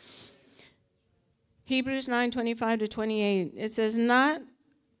 Hebrews 9:25 to 28. It says, not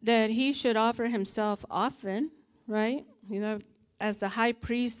that he should offer himself often, right? As the high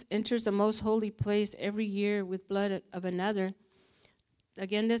priest enters the most holy place every year with blood of another.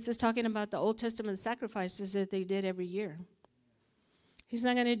 Again, this is talking about the Old Testament sacrifices that they did every year. He's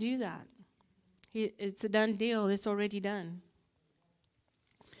not going to do that. It's a done deal. It's already done.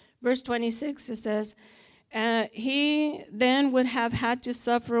 Verse 26, it says, he then would have had to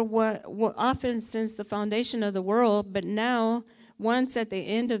suffer what often since the foundation of the world, but now, once at the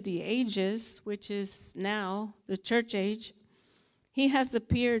end of the ages, which is now the church age, he has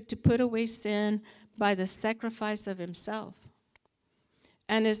appeared to put away sin by the sacrifice of himself.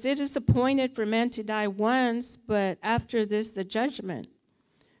 And as it is appointed for men to die once, but after this the judgment,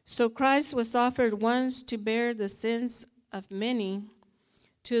 so Christ was offered once to bear the sins of many.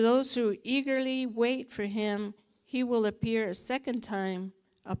 To those who eagerly wait for him, he will appear a second time,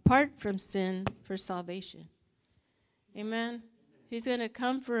 apart from sin, for salvation. Amen. He's going to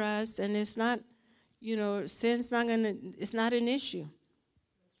come for us, and it's not, sin's not going to, it's not an issue.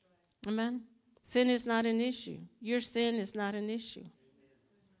 Amen. Sin is not an issue. Your sin is not an issue.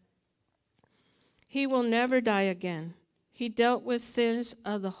 He will never die again. He dealt with sins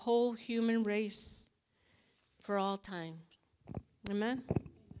of the whole human race for all time. Amen.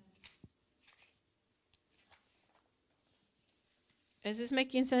 Is this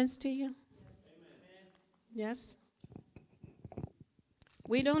making sense to you? Yes?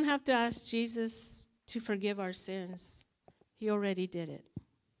 We don't have to ask Jesus to forgive our sins. He already did it.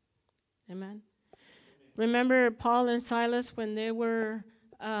 Amen. Remember Paul and Silas when they were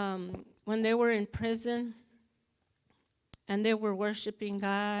in prison and they were worshiping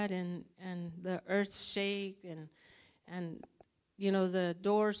God and the earth shake and the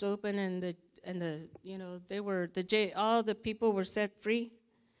doors open and all the people were set free.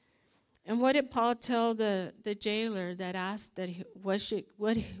 And what did Paul tell the jailer that asked that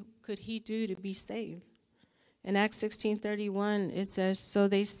what could he do to be saved? In Acts 16:31 it says, so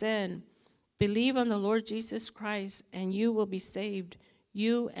they said, believe on the Lord Jesus Christ and you will be saved,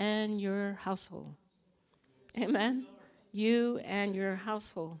 you and your household. Amen. You and your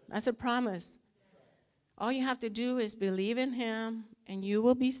household. That's a promise. All you have to do is believe in him and you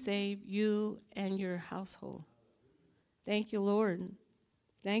will be saved, you and your household. Thank you, Lord.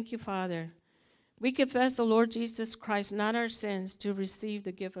 Thank you, Father. We confess the Lord Jesus Christ, not our sins, to receive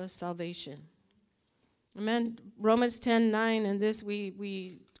the gift of salvation. Amen. Romans 10:9, and this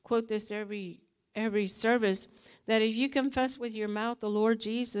we quote this every service, that if you confess with your mouth the Lord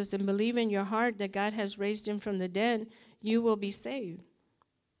Jesus and believe in your heart that God has raised him from the dead, you will be saved.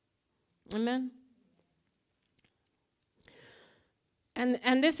 Amen.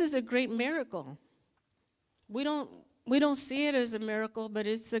 And this is a great miracle. We don't see it as a miracle, but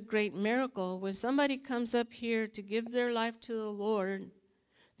it's a great miracle. When somebody comes up here to give their life to the Lord,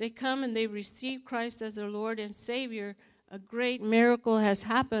 they come and they receive Christ as their Lord and Savior. A great miracle has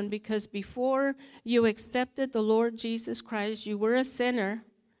happened, because before you accepted the Lord Jesus Christ, you were a sinner.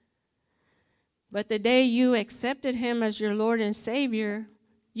 But the day you accepted him as your Lord and Savior,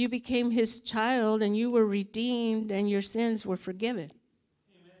 you became his child and you were redeemed and your sins were forgiven.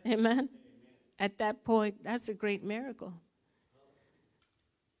 Amen. Amen. At that point, that's a great miracle.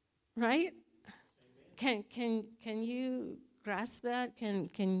 Right? Can you grasp that?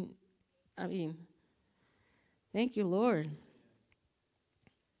 Thank you, Lord.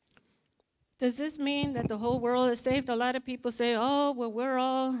 Does this mean that the whole world is saved? A lot of people say, oh,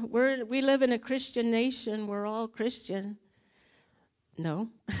 well, we live in a Christian nation. We're all Christian. No.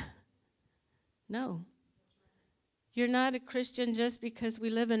 No. You're not a Christian just because we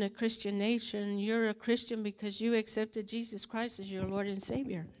live in a Christian nation. You're a Christian because you accepted Jesus Christ as your Lord and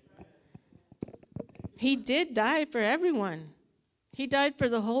Savior. He did die for everyone. He died for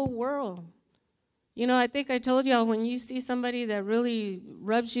the whole world. I think I told y'all, when you see somebody that really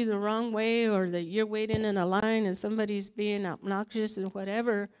rubs you the wrong way, or that you're waiting in a line and somebody's being obnoxious and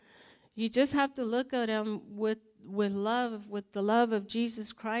whatever, you just have to look at them with love, with the love of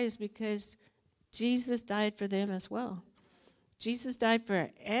Jesus Christ, because Jesus died for them as well. Jesus died for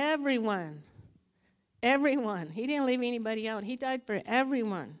everyone. Everyone. He didn't leave anybody out. He died for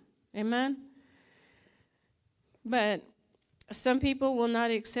everyone. Amen? But some people will not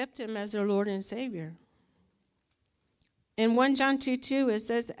accept him as their Lord and Savior. In 1 John 2:2 it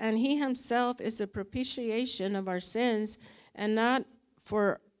says, and he himself is a propitiation of our sins, and not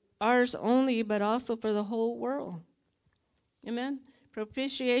for ours only, but also for the whole world. Amen?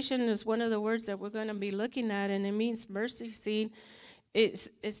 Propitiation is one of the words that we're going to be looking at, and it means mercy seat. It's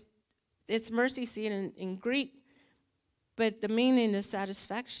mercy seat in Greek, but the meaning is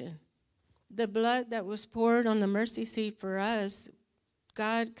satisfaction. The blood that was poured on the mercy seat for us,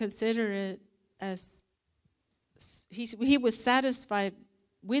 God considered it as, he was satisfied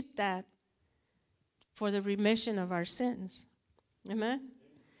with that for the remission of our sins. Amen?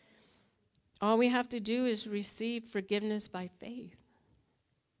 All we have to do is receive forgiveness by faith.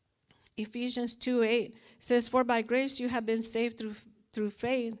 Ephesians 2:8 says, for by grace you have been saved through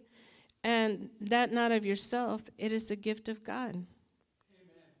faith, and that not of yourself, it is a gift of God.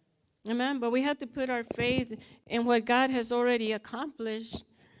 Amen. But we have to put our faith in what God has already accomplished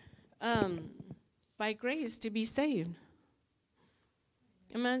by grace to be saved.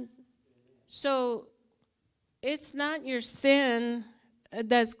 Amen. So it's not your sin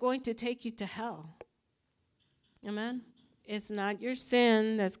that's going to take you to hell. Amen. It's not your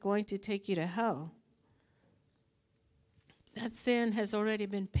sin that's going to take you to hell. That sin has already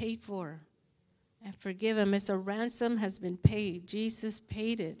been paid for and forgiven. It's a ransom has been paid. Jesus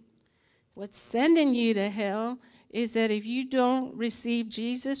paid it. What's sending you to hell is that if you don't receive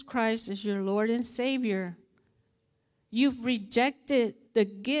Jesus Christ as your Lord and Savior, you've rejected the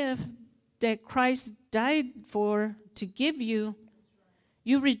gift that Christ died for to give you.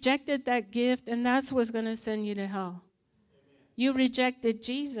 You rejected that gift, and that's what's going to send you to hell. You rejected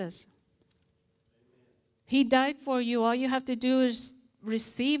Jesus. He died for you. All you have to do is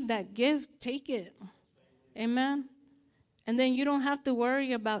receive that gift, take it. Amen. And then you don't have to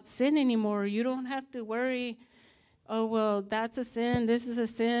worry about sin anymore. You don't have to worry, oh, well, that's a sin. This is a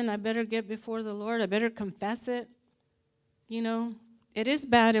sin. I better get before the Lord. I better confess it. You know, it is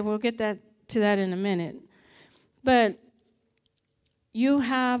bad, and we'll get to that in a minute. But you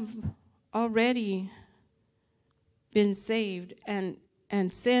have already been saved, and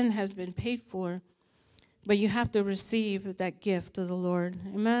sin has been paid for. But you have to receive that gift of the Lord.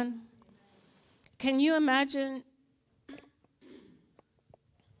 Amen? Can you imagine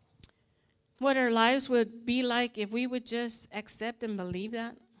what our lives would be like if we would just accept and believe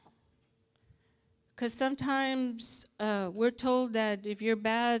that? Because sometimes we're told that if you're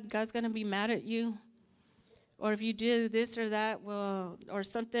bad, God's going to be mad at you. Or if you do this or that, well, or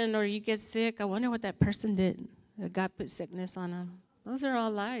something, or you get sick, I wonder what that person did. God put sickness on them. Those are all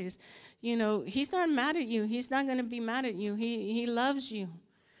lies. You know, he's not mad at you. He's not going to be mad at you. He loves you.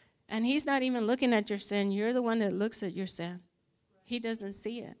 And he's not even looking at your sin. You're the one that looks at your sin. He doesn't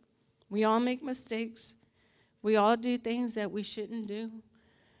see it. We all make mistakes. We all do things that we shouldn't do.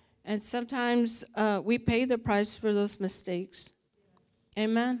 And sometimes we pay the price for those mistakes.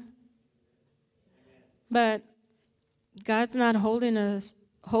 Amen? But God's not holding us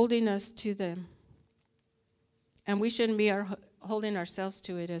to them. And we shouldn't be holding ourselves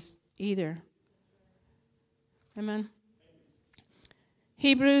to it either. Amen.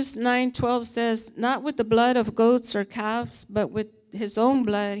 Hebrews 9:12 says, not with the blood of goats or calves, but with his own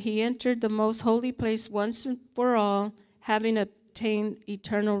blood, he entered the most holy place once and for all, having obtained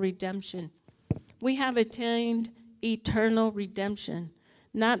eternal redemption. We have attained eternal redemption,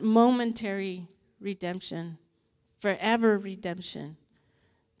 not momentary redemption, forever redemption.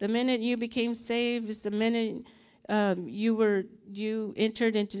 The minute you became saved is the minute you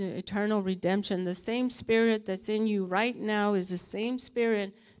entered into eternal redemption. The same spirit that's in you right now is the same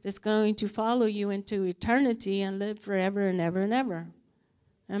spirit that's going to follow you into eternity and live forever and ever and ever.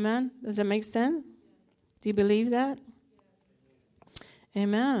 Amen? Does that make sense? Do you believe that?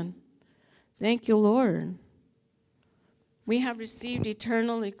 Amen. Thank you, Lord. We have received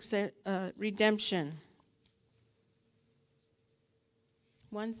eternal redemption.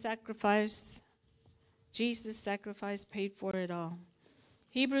 One sacrifice, Jesus' sacrifice paid for it all.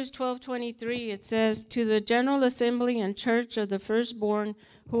 Hebrews 12:23, it says, to the general assembly and church of the firstborn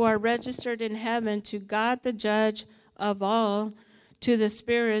who are registered in heaven, to God the judge of all, to the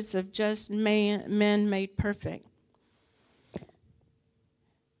spirits of just men made perfect.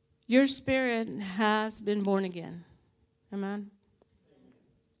 Your spirit has been born again. Amen?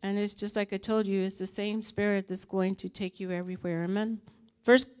 And it's just like I told you, it's the same spirit that's going to take you everywhere. Amen?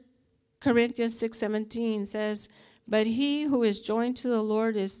 1 Corinthians 6:17 says, but he who is joined to the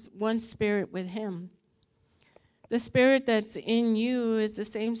Lord is one spirit with him. The spirit that's in you is the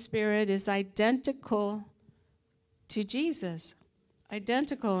same spirit, is identical to Jesus.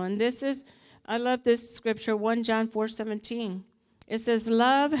 Identical. And this is, I love this scripture, 1 John 4:17. It says,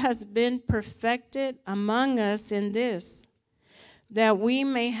 love has been perfected among us in this, that we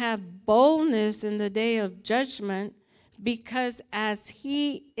may have boldness in the day of judgment, because as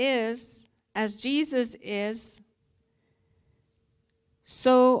he is, as Jesus is,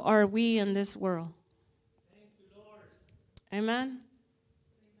 so are we in this world. Thank you, Lord. Amen?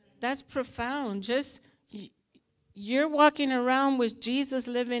 That's profound. Just, you're walking around with Jesus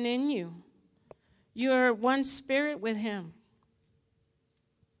living in you. You are one spirit with him.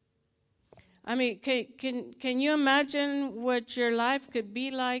 I mean, can you imagine what your life could be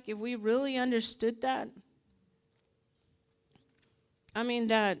like if we really understood that? I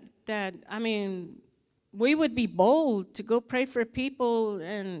mean, we would be bold to go pray for people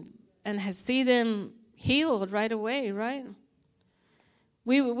and see them healed right away, right?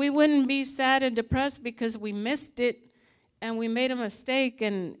 We wouldn't be sad and depressed because we missed it and we made a mistake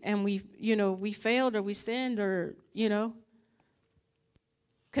and we failed or we sinned or,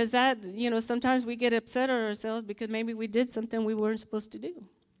 because that, sometimes we get upset at ourselves because maybe we did something we weren't supposed to do.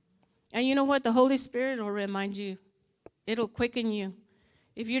 And you know what? The Holy Spirit will remind you. It'll quicken you.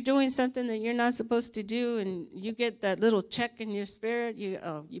 If you're doing something that you're not supposed to do and you get that little check in your spirit,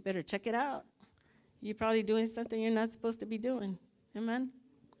 you better check it out. You're probably doing something you're not supposed to be doing. Amen?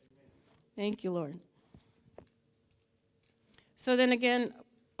 Thank you, Lord. So then again,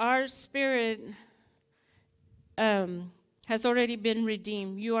 our spirit, has already been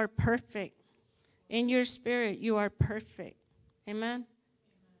redeemed. You are perfect. In your spirit, you are perfect. Amen?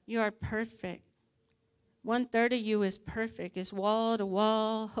 You are perfect. 1/3 of you is perfect. It's wall to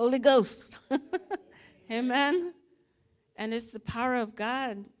wall, Holy Ghost. Amen? And it's the power of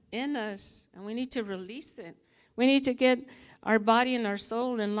God in us, and we need to release it. We need to get our body and our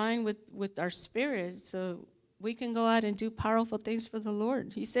soul in line with our spirit so we can go out and do powerful things for the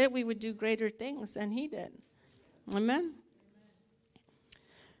Lord. He said we would do greater things than he did. Amen?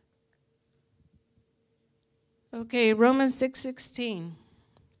 Okay, Romans 6:16.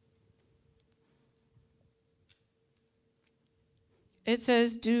 It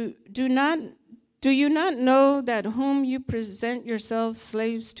says, Do you not know that whom you present yourselves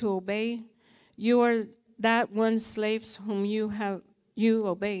slaves to obey, you are that one slaves whom you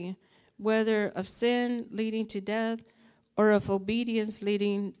obey, whether of sin leading to death or of obedience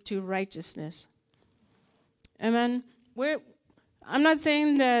leading to righteousness. Amen. I'm not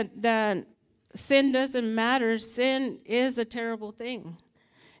saying that sin doesn't matter. Sin is a terrible thing.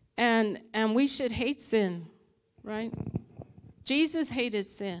 And we should hate sin, right? Jesus hated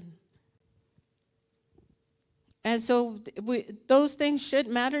sin. And so those things should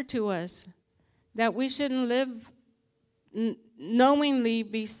matter to us, that we shouldn't live knowingly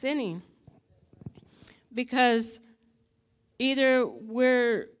be sinning. Because either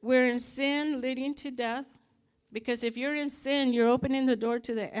we're in sin leading to death, because if you're in sin, you're opening the door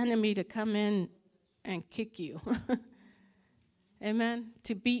to the enemy to come in and kick you. Amen?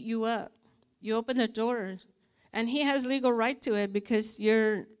 To beat you up. You open the door, and he has legal right to it because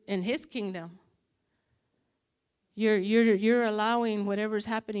you're in his kingdom. You're allowing whatever's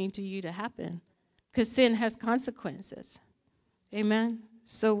happening to you to happen, because sin has consequences. Amen?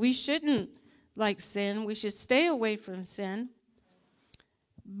 So we shouldn't like sin. We should stay away from sin.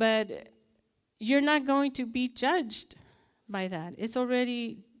 But you're not going to be judged by that. It's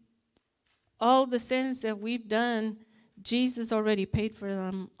already, all the sins that we've done, Jesus already paid for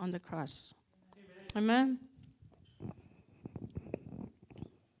them on the cross. Amen?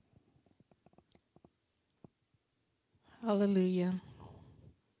 Hallelujah.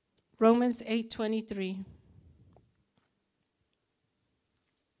 Romans 8:23.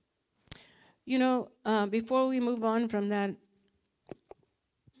 You know, before we move on from that,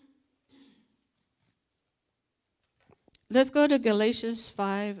 let's go to Galatians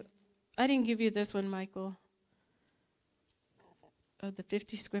 5. I didn't give you this one, Michael, of the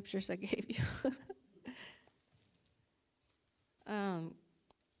 50 scriptures I gave you.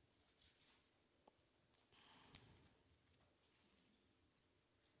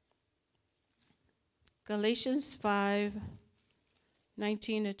 Galatians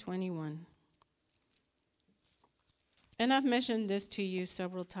 5:19-21. And I've mentioned this to you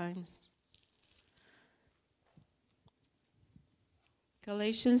several times.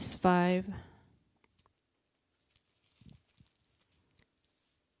 Galatians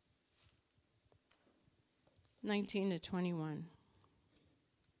 5:19-21.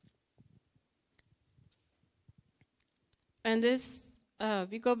 And this,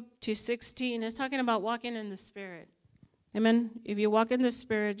 if you go to 16, it's talking about walking in the Spirit. Amen? If you walk in the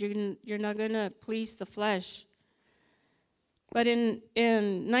Spirit, you're not going to please the flesh. But in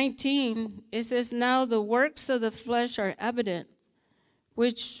 19, it says, now the works of the flesh are evident,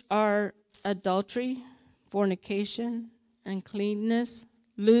 which are adultery, fornication, uncleanness,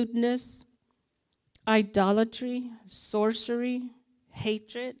 lewdness, idolatry, sorcery,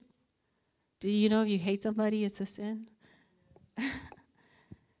 hatred. Do you know if you hate somebody, it's a sin?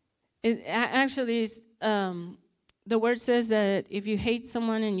 It actually is, the word says that if you hate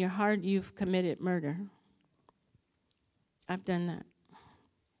someone in your heart, you've committed murder. I've done that.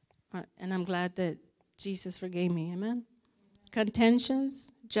 And I'm glad that Jesus forgave me. Amen?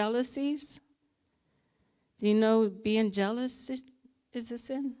 Contentions, jealousies. Do you know being jealous is a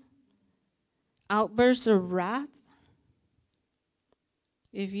sin? Outbursts of wrath.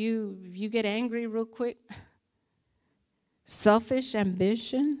 If you get angry real quick. Selfish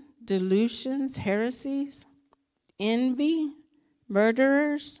ambition, delusions, heresies, envy,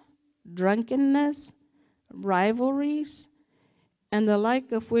 murderers, drunkenness, rivalries, and the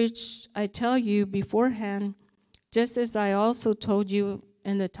like, of which I tell you beforehand, just as I also told you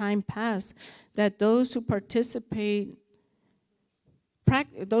in the time past, that those who practice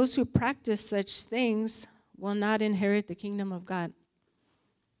such things will not inherit the kingdom of God.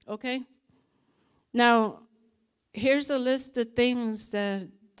 Okay? Now, here's a list of things that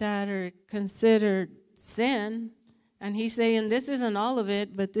are considered sin, and he's saying this isn't all of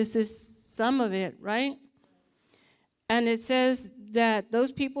it, but this is some of it, right? And it says that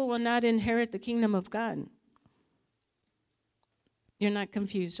those people will not inherit the kingdom of God. You're not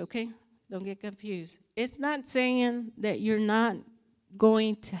confused, okay? Don't get confused. It's not saying that you're not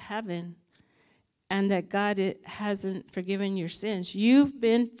going to heaven and that God hasn't forgiven your sins. You've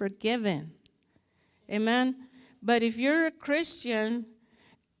been forgiven. Amen? But if you're a Christian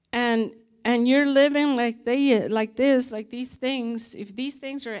and you're living like these things, if these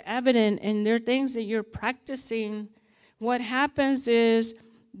things are evident and they're things that you're practicing, what happens is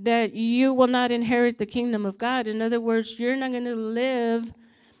that you will not inherit the kingdom of God. In other words, you're not going to live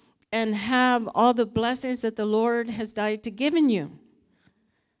and have all the blessings that the Lord has died to give you.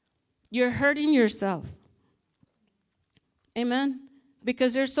 You're hurting yourself. Amen?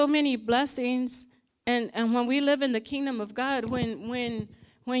 Because there's so many blessings, and when we live in the kingdom of God, when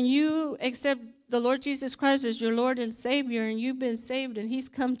you accept the Lord Jesus Christ as your Lord and Savior, and you've been saved, and He's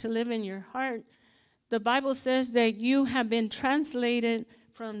come to live in your heart, the Bible says that you have been translated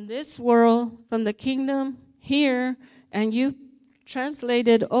from this world, from the kingdom here, and you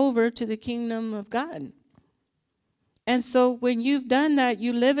translated over to the kingdom of God. And so when you've done that,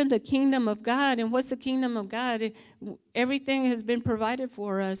 you live in the kingdom of God. And what's the kingdom of God? Everything has been provided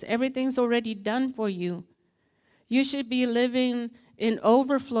for us. Everything's already done for you. You should be living in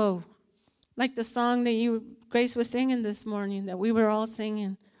overflow, like the song that Grace was singing this morning, that we were all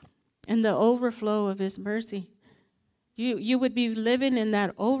singing, in the overflow of His mercy. You would be living in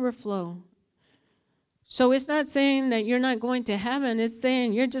that overflow. So it's not saying that you're not going to heaven. It's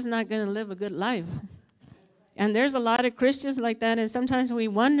saying you're just not going to live a good life. And there's a lot of Christians like that, and sometimes we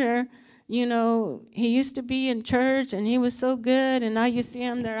wonder, he used to be in church, and he was so good, and now you see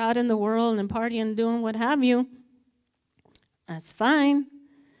him, they're out in the world and partying, doing what have you. That's fine,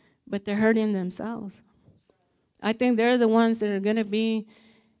 but they're hurting themselves. I think they're the ones that are going to be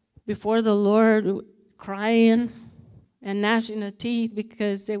before the Lord crying and gnashing of teeth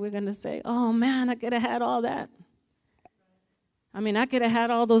because they were going to say, oh, man, I could have had all that. I mean, I could have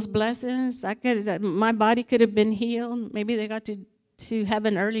had all those blessings. My body could have been healed. Maybe they got to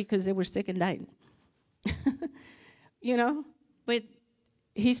heaven early because they were sick and died. But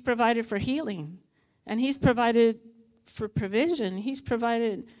He's provided for healing, and He's provided for provision. He's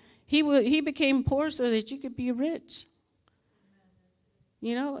provided. He became poor so that you could be rich.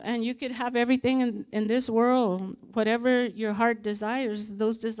 And you could have everything in this world, whatever your heart desires.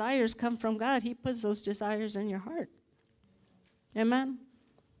 Those desires come from God. He puts those desires in your heart. Amen?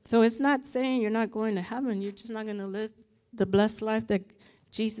 So it's not saying you're not going to heaven. You're just not going to live the blessed life that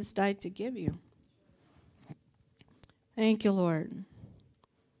Jesus died to give you. Thank you, Lord.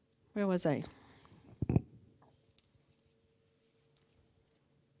 Where was I?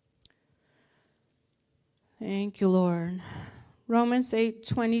 Thank you, Lord. Romans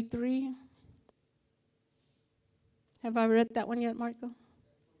 8:23. Have I read that one yet, Marco?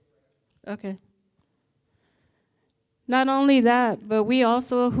 Okay. Not only that, but we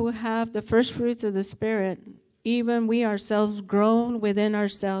also who have the first fruits of the Spirit, even we ourselves groan within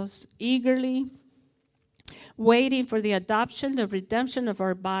ourselves, eagerly waiting for the adoption, the redemption of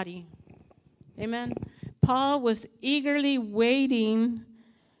our body. Amen. Paul was eagerly waiting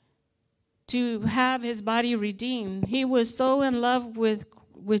to have his body redeemed. He was so in love with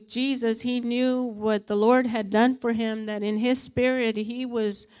Jesus. He knew what the Lord had done for him, that in his spirit he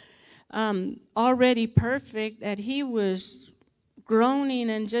was already perfect, that he was groaning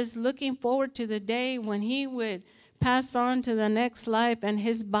and just looking forward to the day when he would pass on to the next life and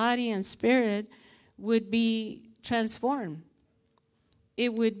his body and spirit would be transformed.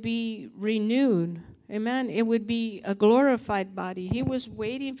 It would be renewed. Amen. It would be a glorified body. He was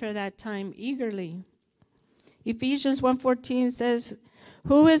waiting for that time eagerly. Ephesians 1:14 says,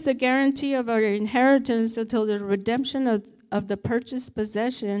 who is the guarantee of our inheritance until the redemption of the purchased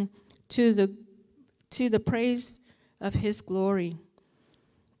possession to the praise of His glory.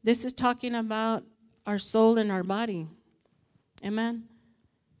 This is talking about our soul and our body. Amen.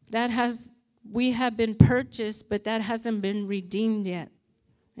 We have been purchased, but that hasn't been redeemed yet.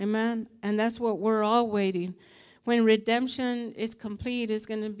 Amen. And that's what we're all waiting. When redemption is complete, it's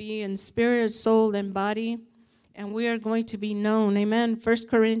going to be in spirit, soul, and body, and we are going to be known. Amen. 1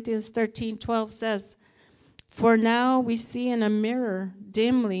 Corinthians 13:12 says, for now we see in a mirror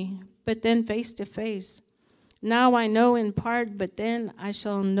dimly, but then face to face. Now I know in part, but then I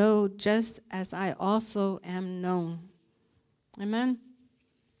shall know just as I also am known. Amen.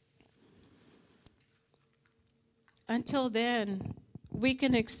 Until then, we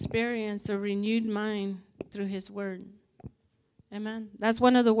can experience a renewed mind through His word. Amen. That's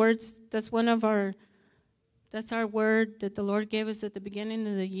one of the words, that's our word that the Lord gave us at the beginning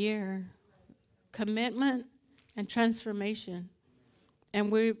of the year. Commitment and transformation. And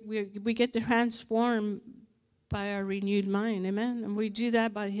we get to transform by our renewed mind. Amen. And we do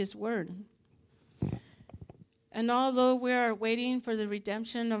that by his word. And although we are waiting for the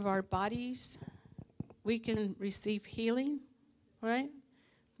redemption of our bodies, we can receive healing, right?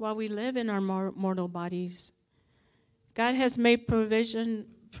 While we live in our mortal bodies. God has made provision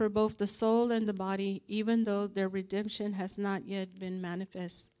for both the soul and the body, even though their redemption has not yet been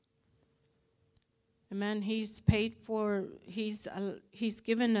manifest. Amen. He's paid for, he's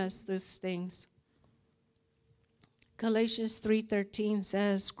given us those things. Galatians 3:13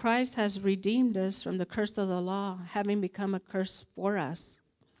 says, Christ has redeemed us from the curse of the law, having become a curse for us.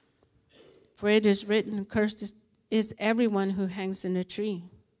 For it is written, cursed is everyone who hangs in a tree.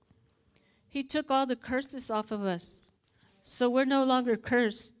 He took all the curses off of us, so we're no longer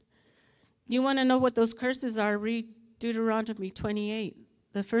cursed. You want to know what those curses are? Read Deuteronomy 28.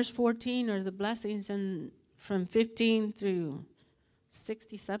 The first 14 are the blessings, and from 15 through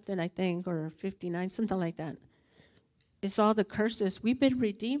 60-something, I think, or 59, something like that. It's all the curses. We've been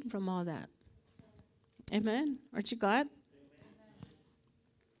redeemed from all that. Amen. Aren't you glad?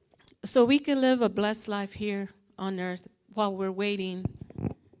 So we can live a blessed life here on earth while we're waiting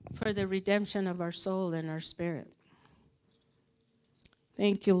for the redemption of our soul and our spirit.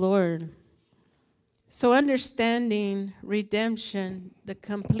 Thank you, Lord. So understanding redemption, the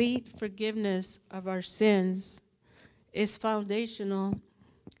complete forgiveness of our sins, is foundational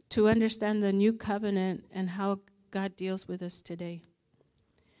to understand the new covenant and how God deals with us today.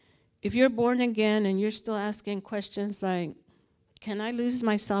 If you're born again and you're still asking questions like, can I lose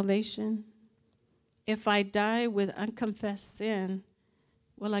my salvation? If I die with unconfessed sin,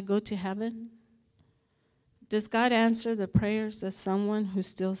 will I go to heaven? Does God answer the prayers of someone who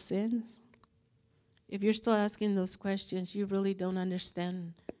still sins? If you're still asking those questions, you really don't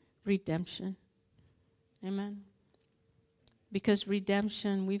understand redemption. Amen? Because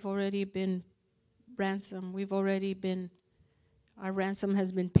redemption, we've already been ransomed. Our ransom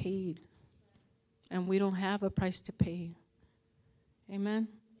has been paid. And we don't have a price to pay. Amen?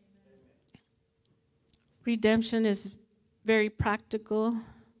 Redemption is very practical,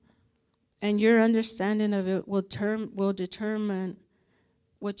 and your understanding of it will determine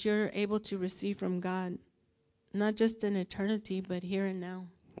what you're able to receive from God, not just in eternity, but here and now.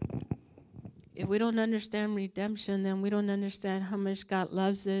 If we don't understand redemption, then we don't understand how much God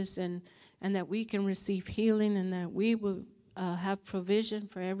loves us, and that we can receive healing, and that we will have provision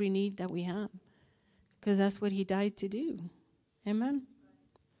for every need that we have, because that's what he died to do. Amen?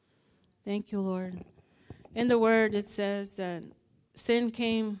 Thank you, Lord. In the Word, it says that sin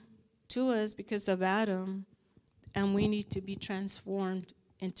came to us because of Adam, and we need to be transformed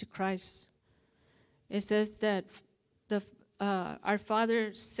into Christ. It says that our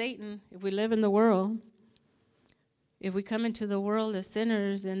father, Satan, if we live in the world, if we come into the world as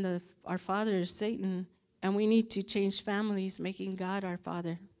sinners, then our father is Satan, and we need to change families, making God our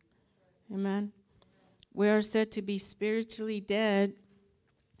father. Amen? We are said to be spiritually dead,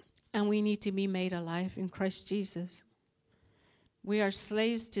 and we need to be made alive in Christ Jesus. We are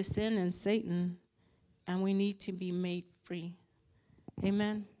slaves to sin and Satan, and we need to be made free.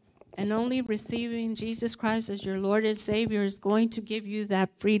 Amen? And only receiving Jesus Christ as your Lord and Savior is going to give you that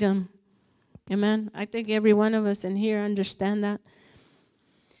freedom. Amen? I think every one of us in here understand that.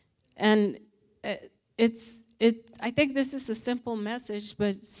 And I think this is a simple message,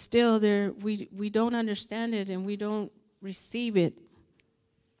 but still we don't understand it and we don't receive it.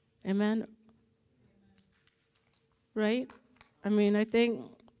 Amen? Right? I mean, I think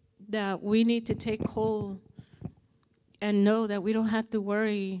that we need to take hold and know that we don't have to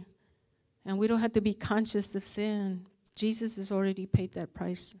worry and we don't have to be conscious of sin. Jesus has already paid that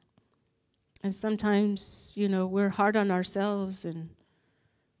price. And sometimes, we're hard on ourselves and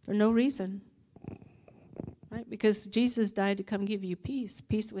for no reason. Right? Because Jesus died to come give you peace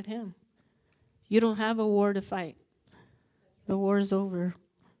with him. You don't have a war to fight. The war is over.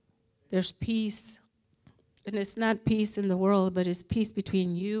 There's peace. And it's not peace in the world, but it's peace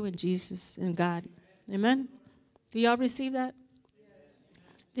between you and Jesus and God. Amen? Do y'all receive that?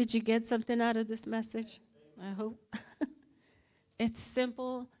 Did you get something out of this message? I hope. It's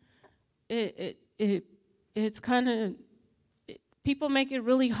simple. It's kind of, people make it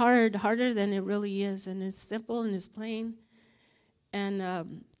really harder than it really is. And it's simple and it's plain.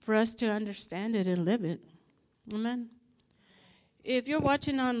 And for us to understand it and live it. Amen? If you're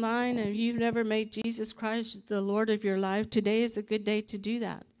watching online and you've never made Jesus Christ the Lord of your life, today is a good day to do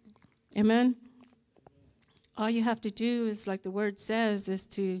that. Amen? All you have to do is, like the word says, is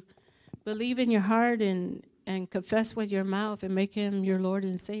to believe in your heart and confess with your mouth and make him your Lord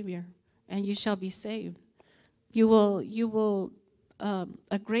and Savior, and you shall be saved. You will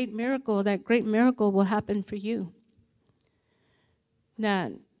a great miracle. That great miracle will happen for you.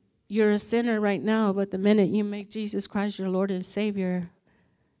 That you're a sinner right now, but the minute you make Jesus Christ your Lord and Savior,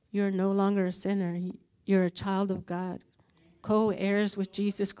 you're no longer a sinner. You're a child of God, co-heirs with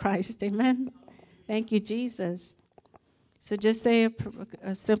Jesus Christ. Amen. Thank you, Jesus. So just say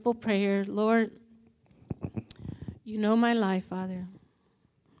a simple prayer. Lord, you know my life, Father.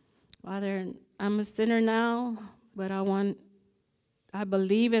 Father, I'm a sinner now, but I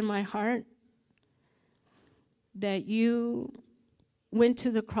believe in my heart that you went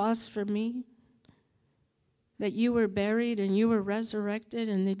to the cross for me, that you were buried and you were resurrected,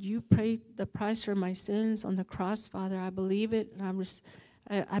 and that you paid the price for my sins on the cross, Father. I believe it, and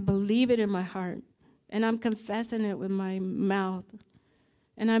I believe it in my heart, and I'm confessing it with my mouth,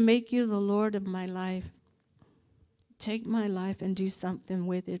 and I make you the Lord of my life. Take my life and do something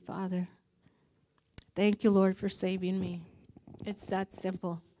with it, Father. Thank you, Lord, for saving me. It's that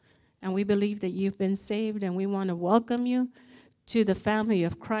simple. And we believe that you've been saved, and we want to welcome you to the family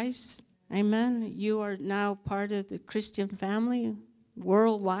of Christ. Amen. You are now part of the Christian family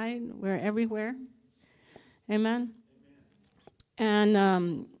worldwide. We're everywhere. Amen.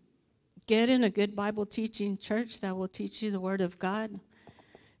 And get in a good Bible teaching church that will teach you the Word of God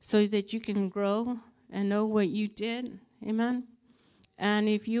so that you can grow and know what you did. Amen. And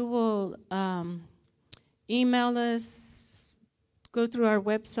if you will email us, go through our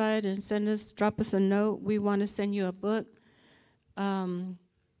website and drop us a note. We want to send you a book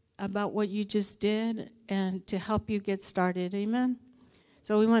about what you just did and to help you get started. Amen.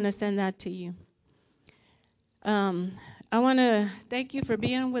 So we want to send that to you. I want to thank you for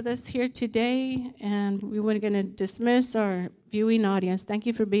being with us here today, and we were going to dismiss our viewing audience. Thank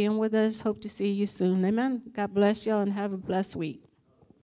you for being with us. Hope to see you soon. Amen. God bless y'all and have a blessed week.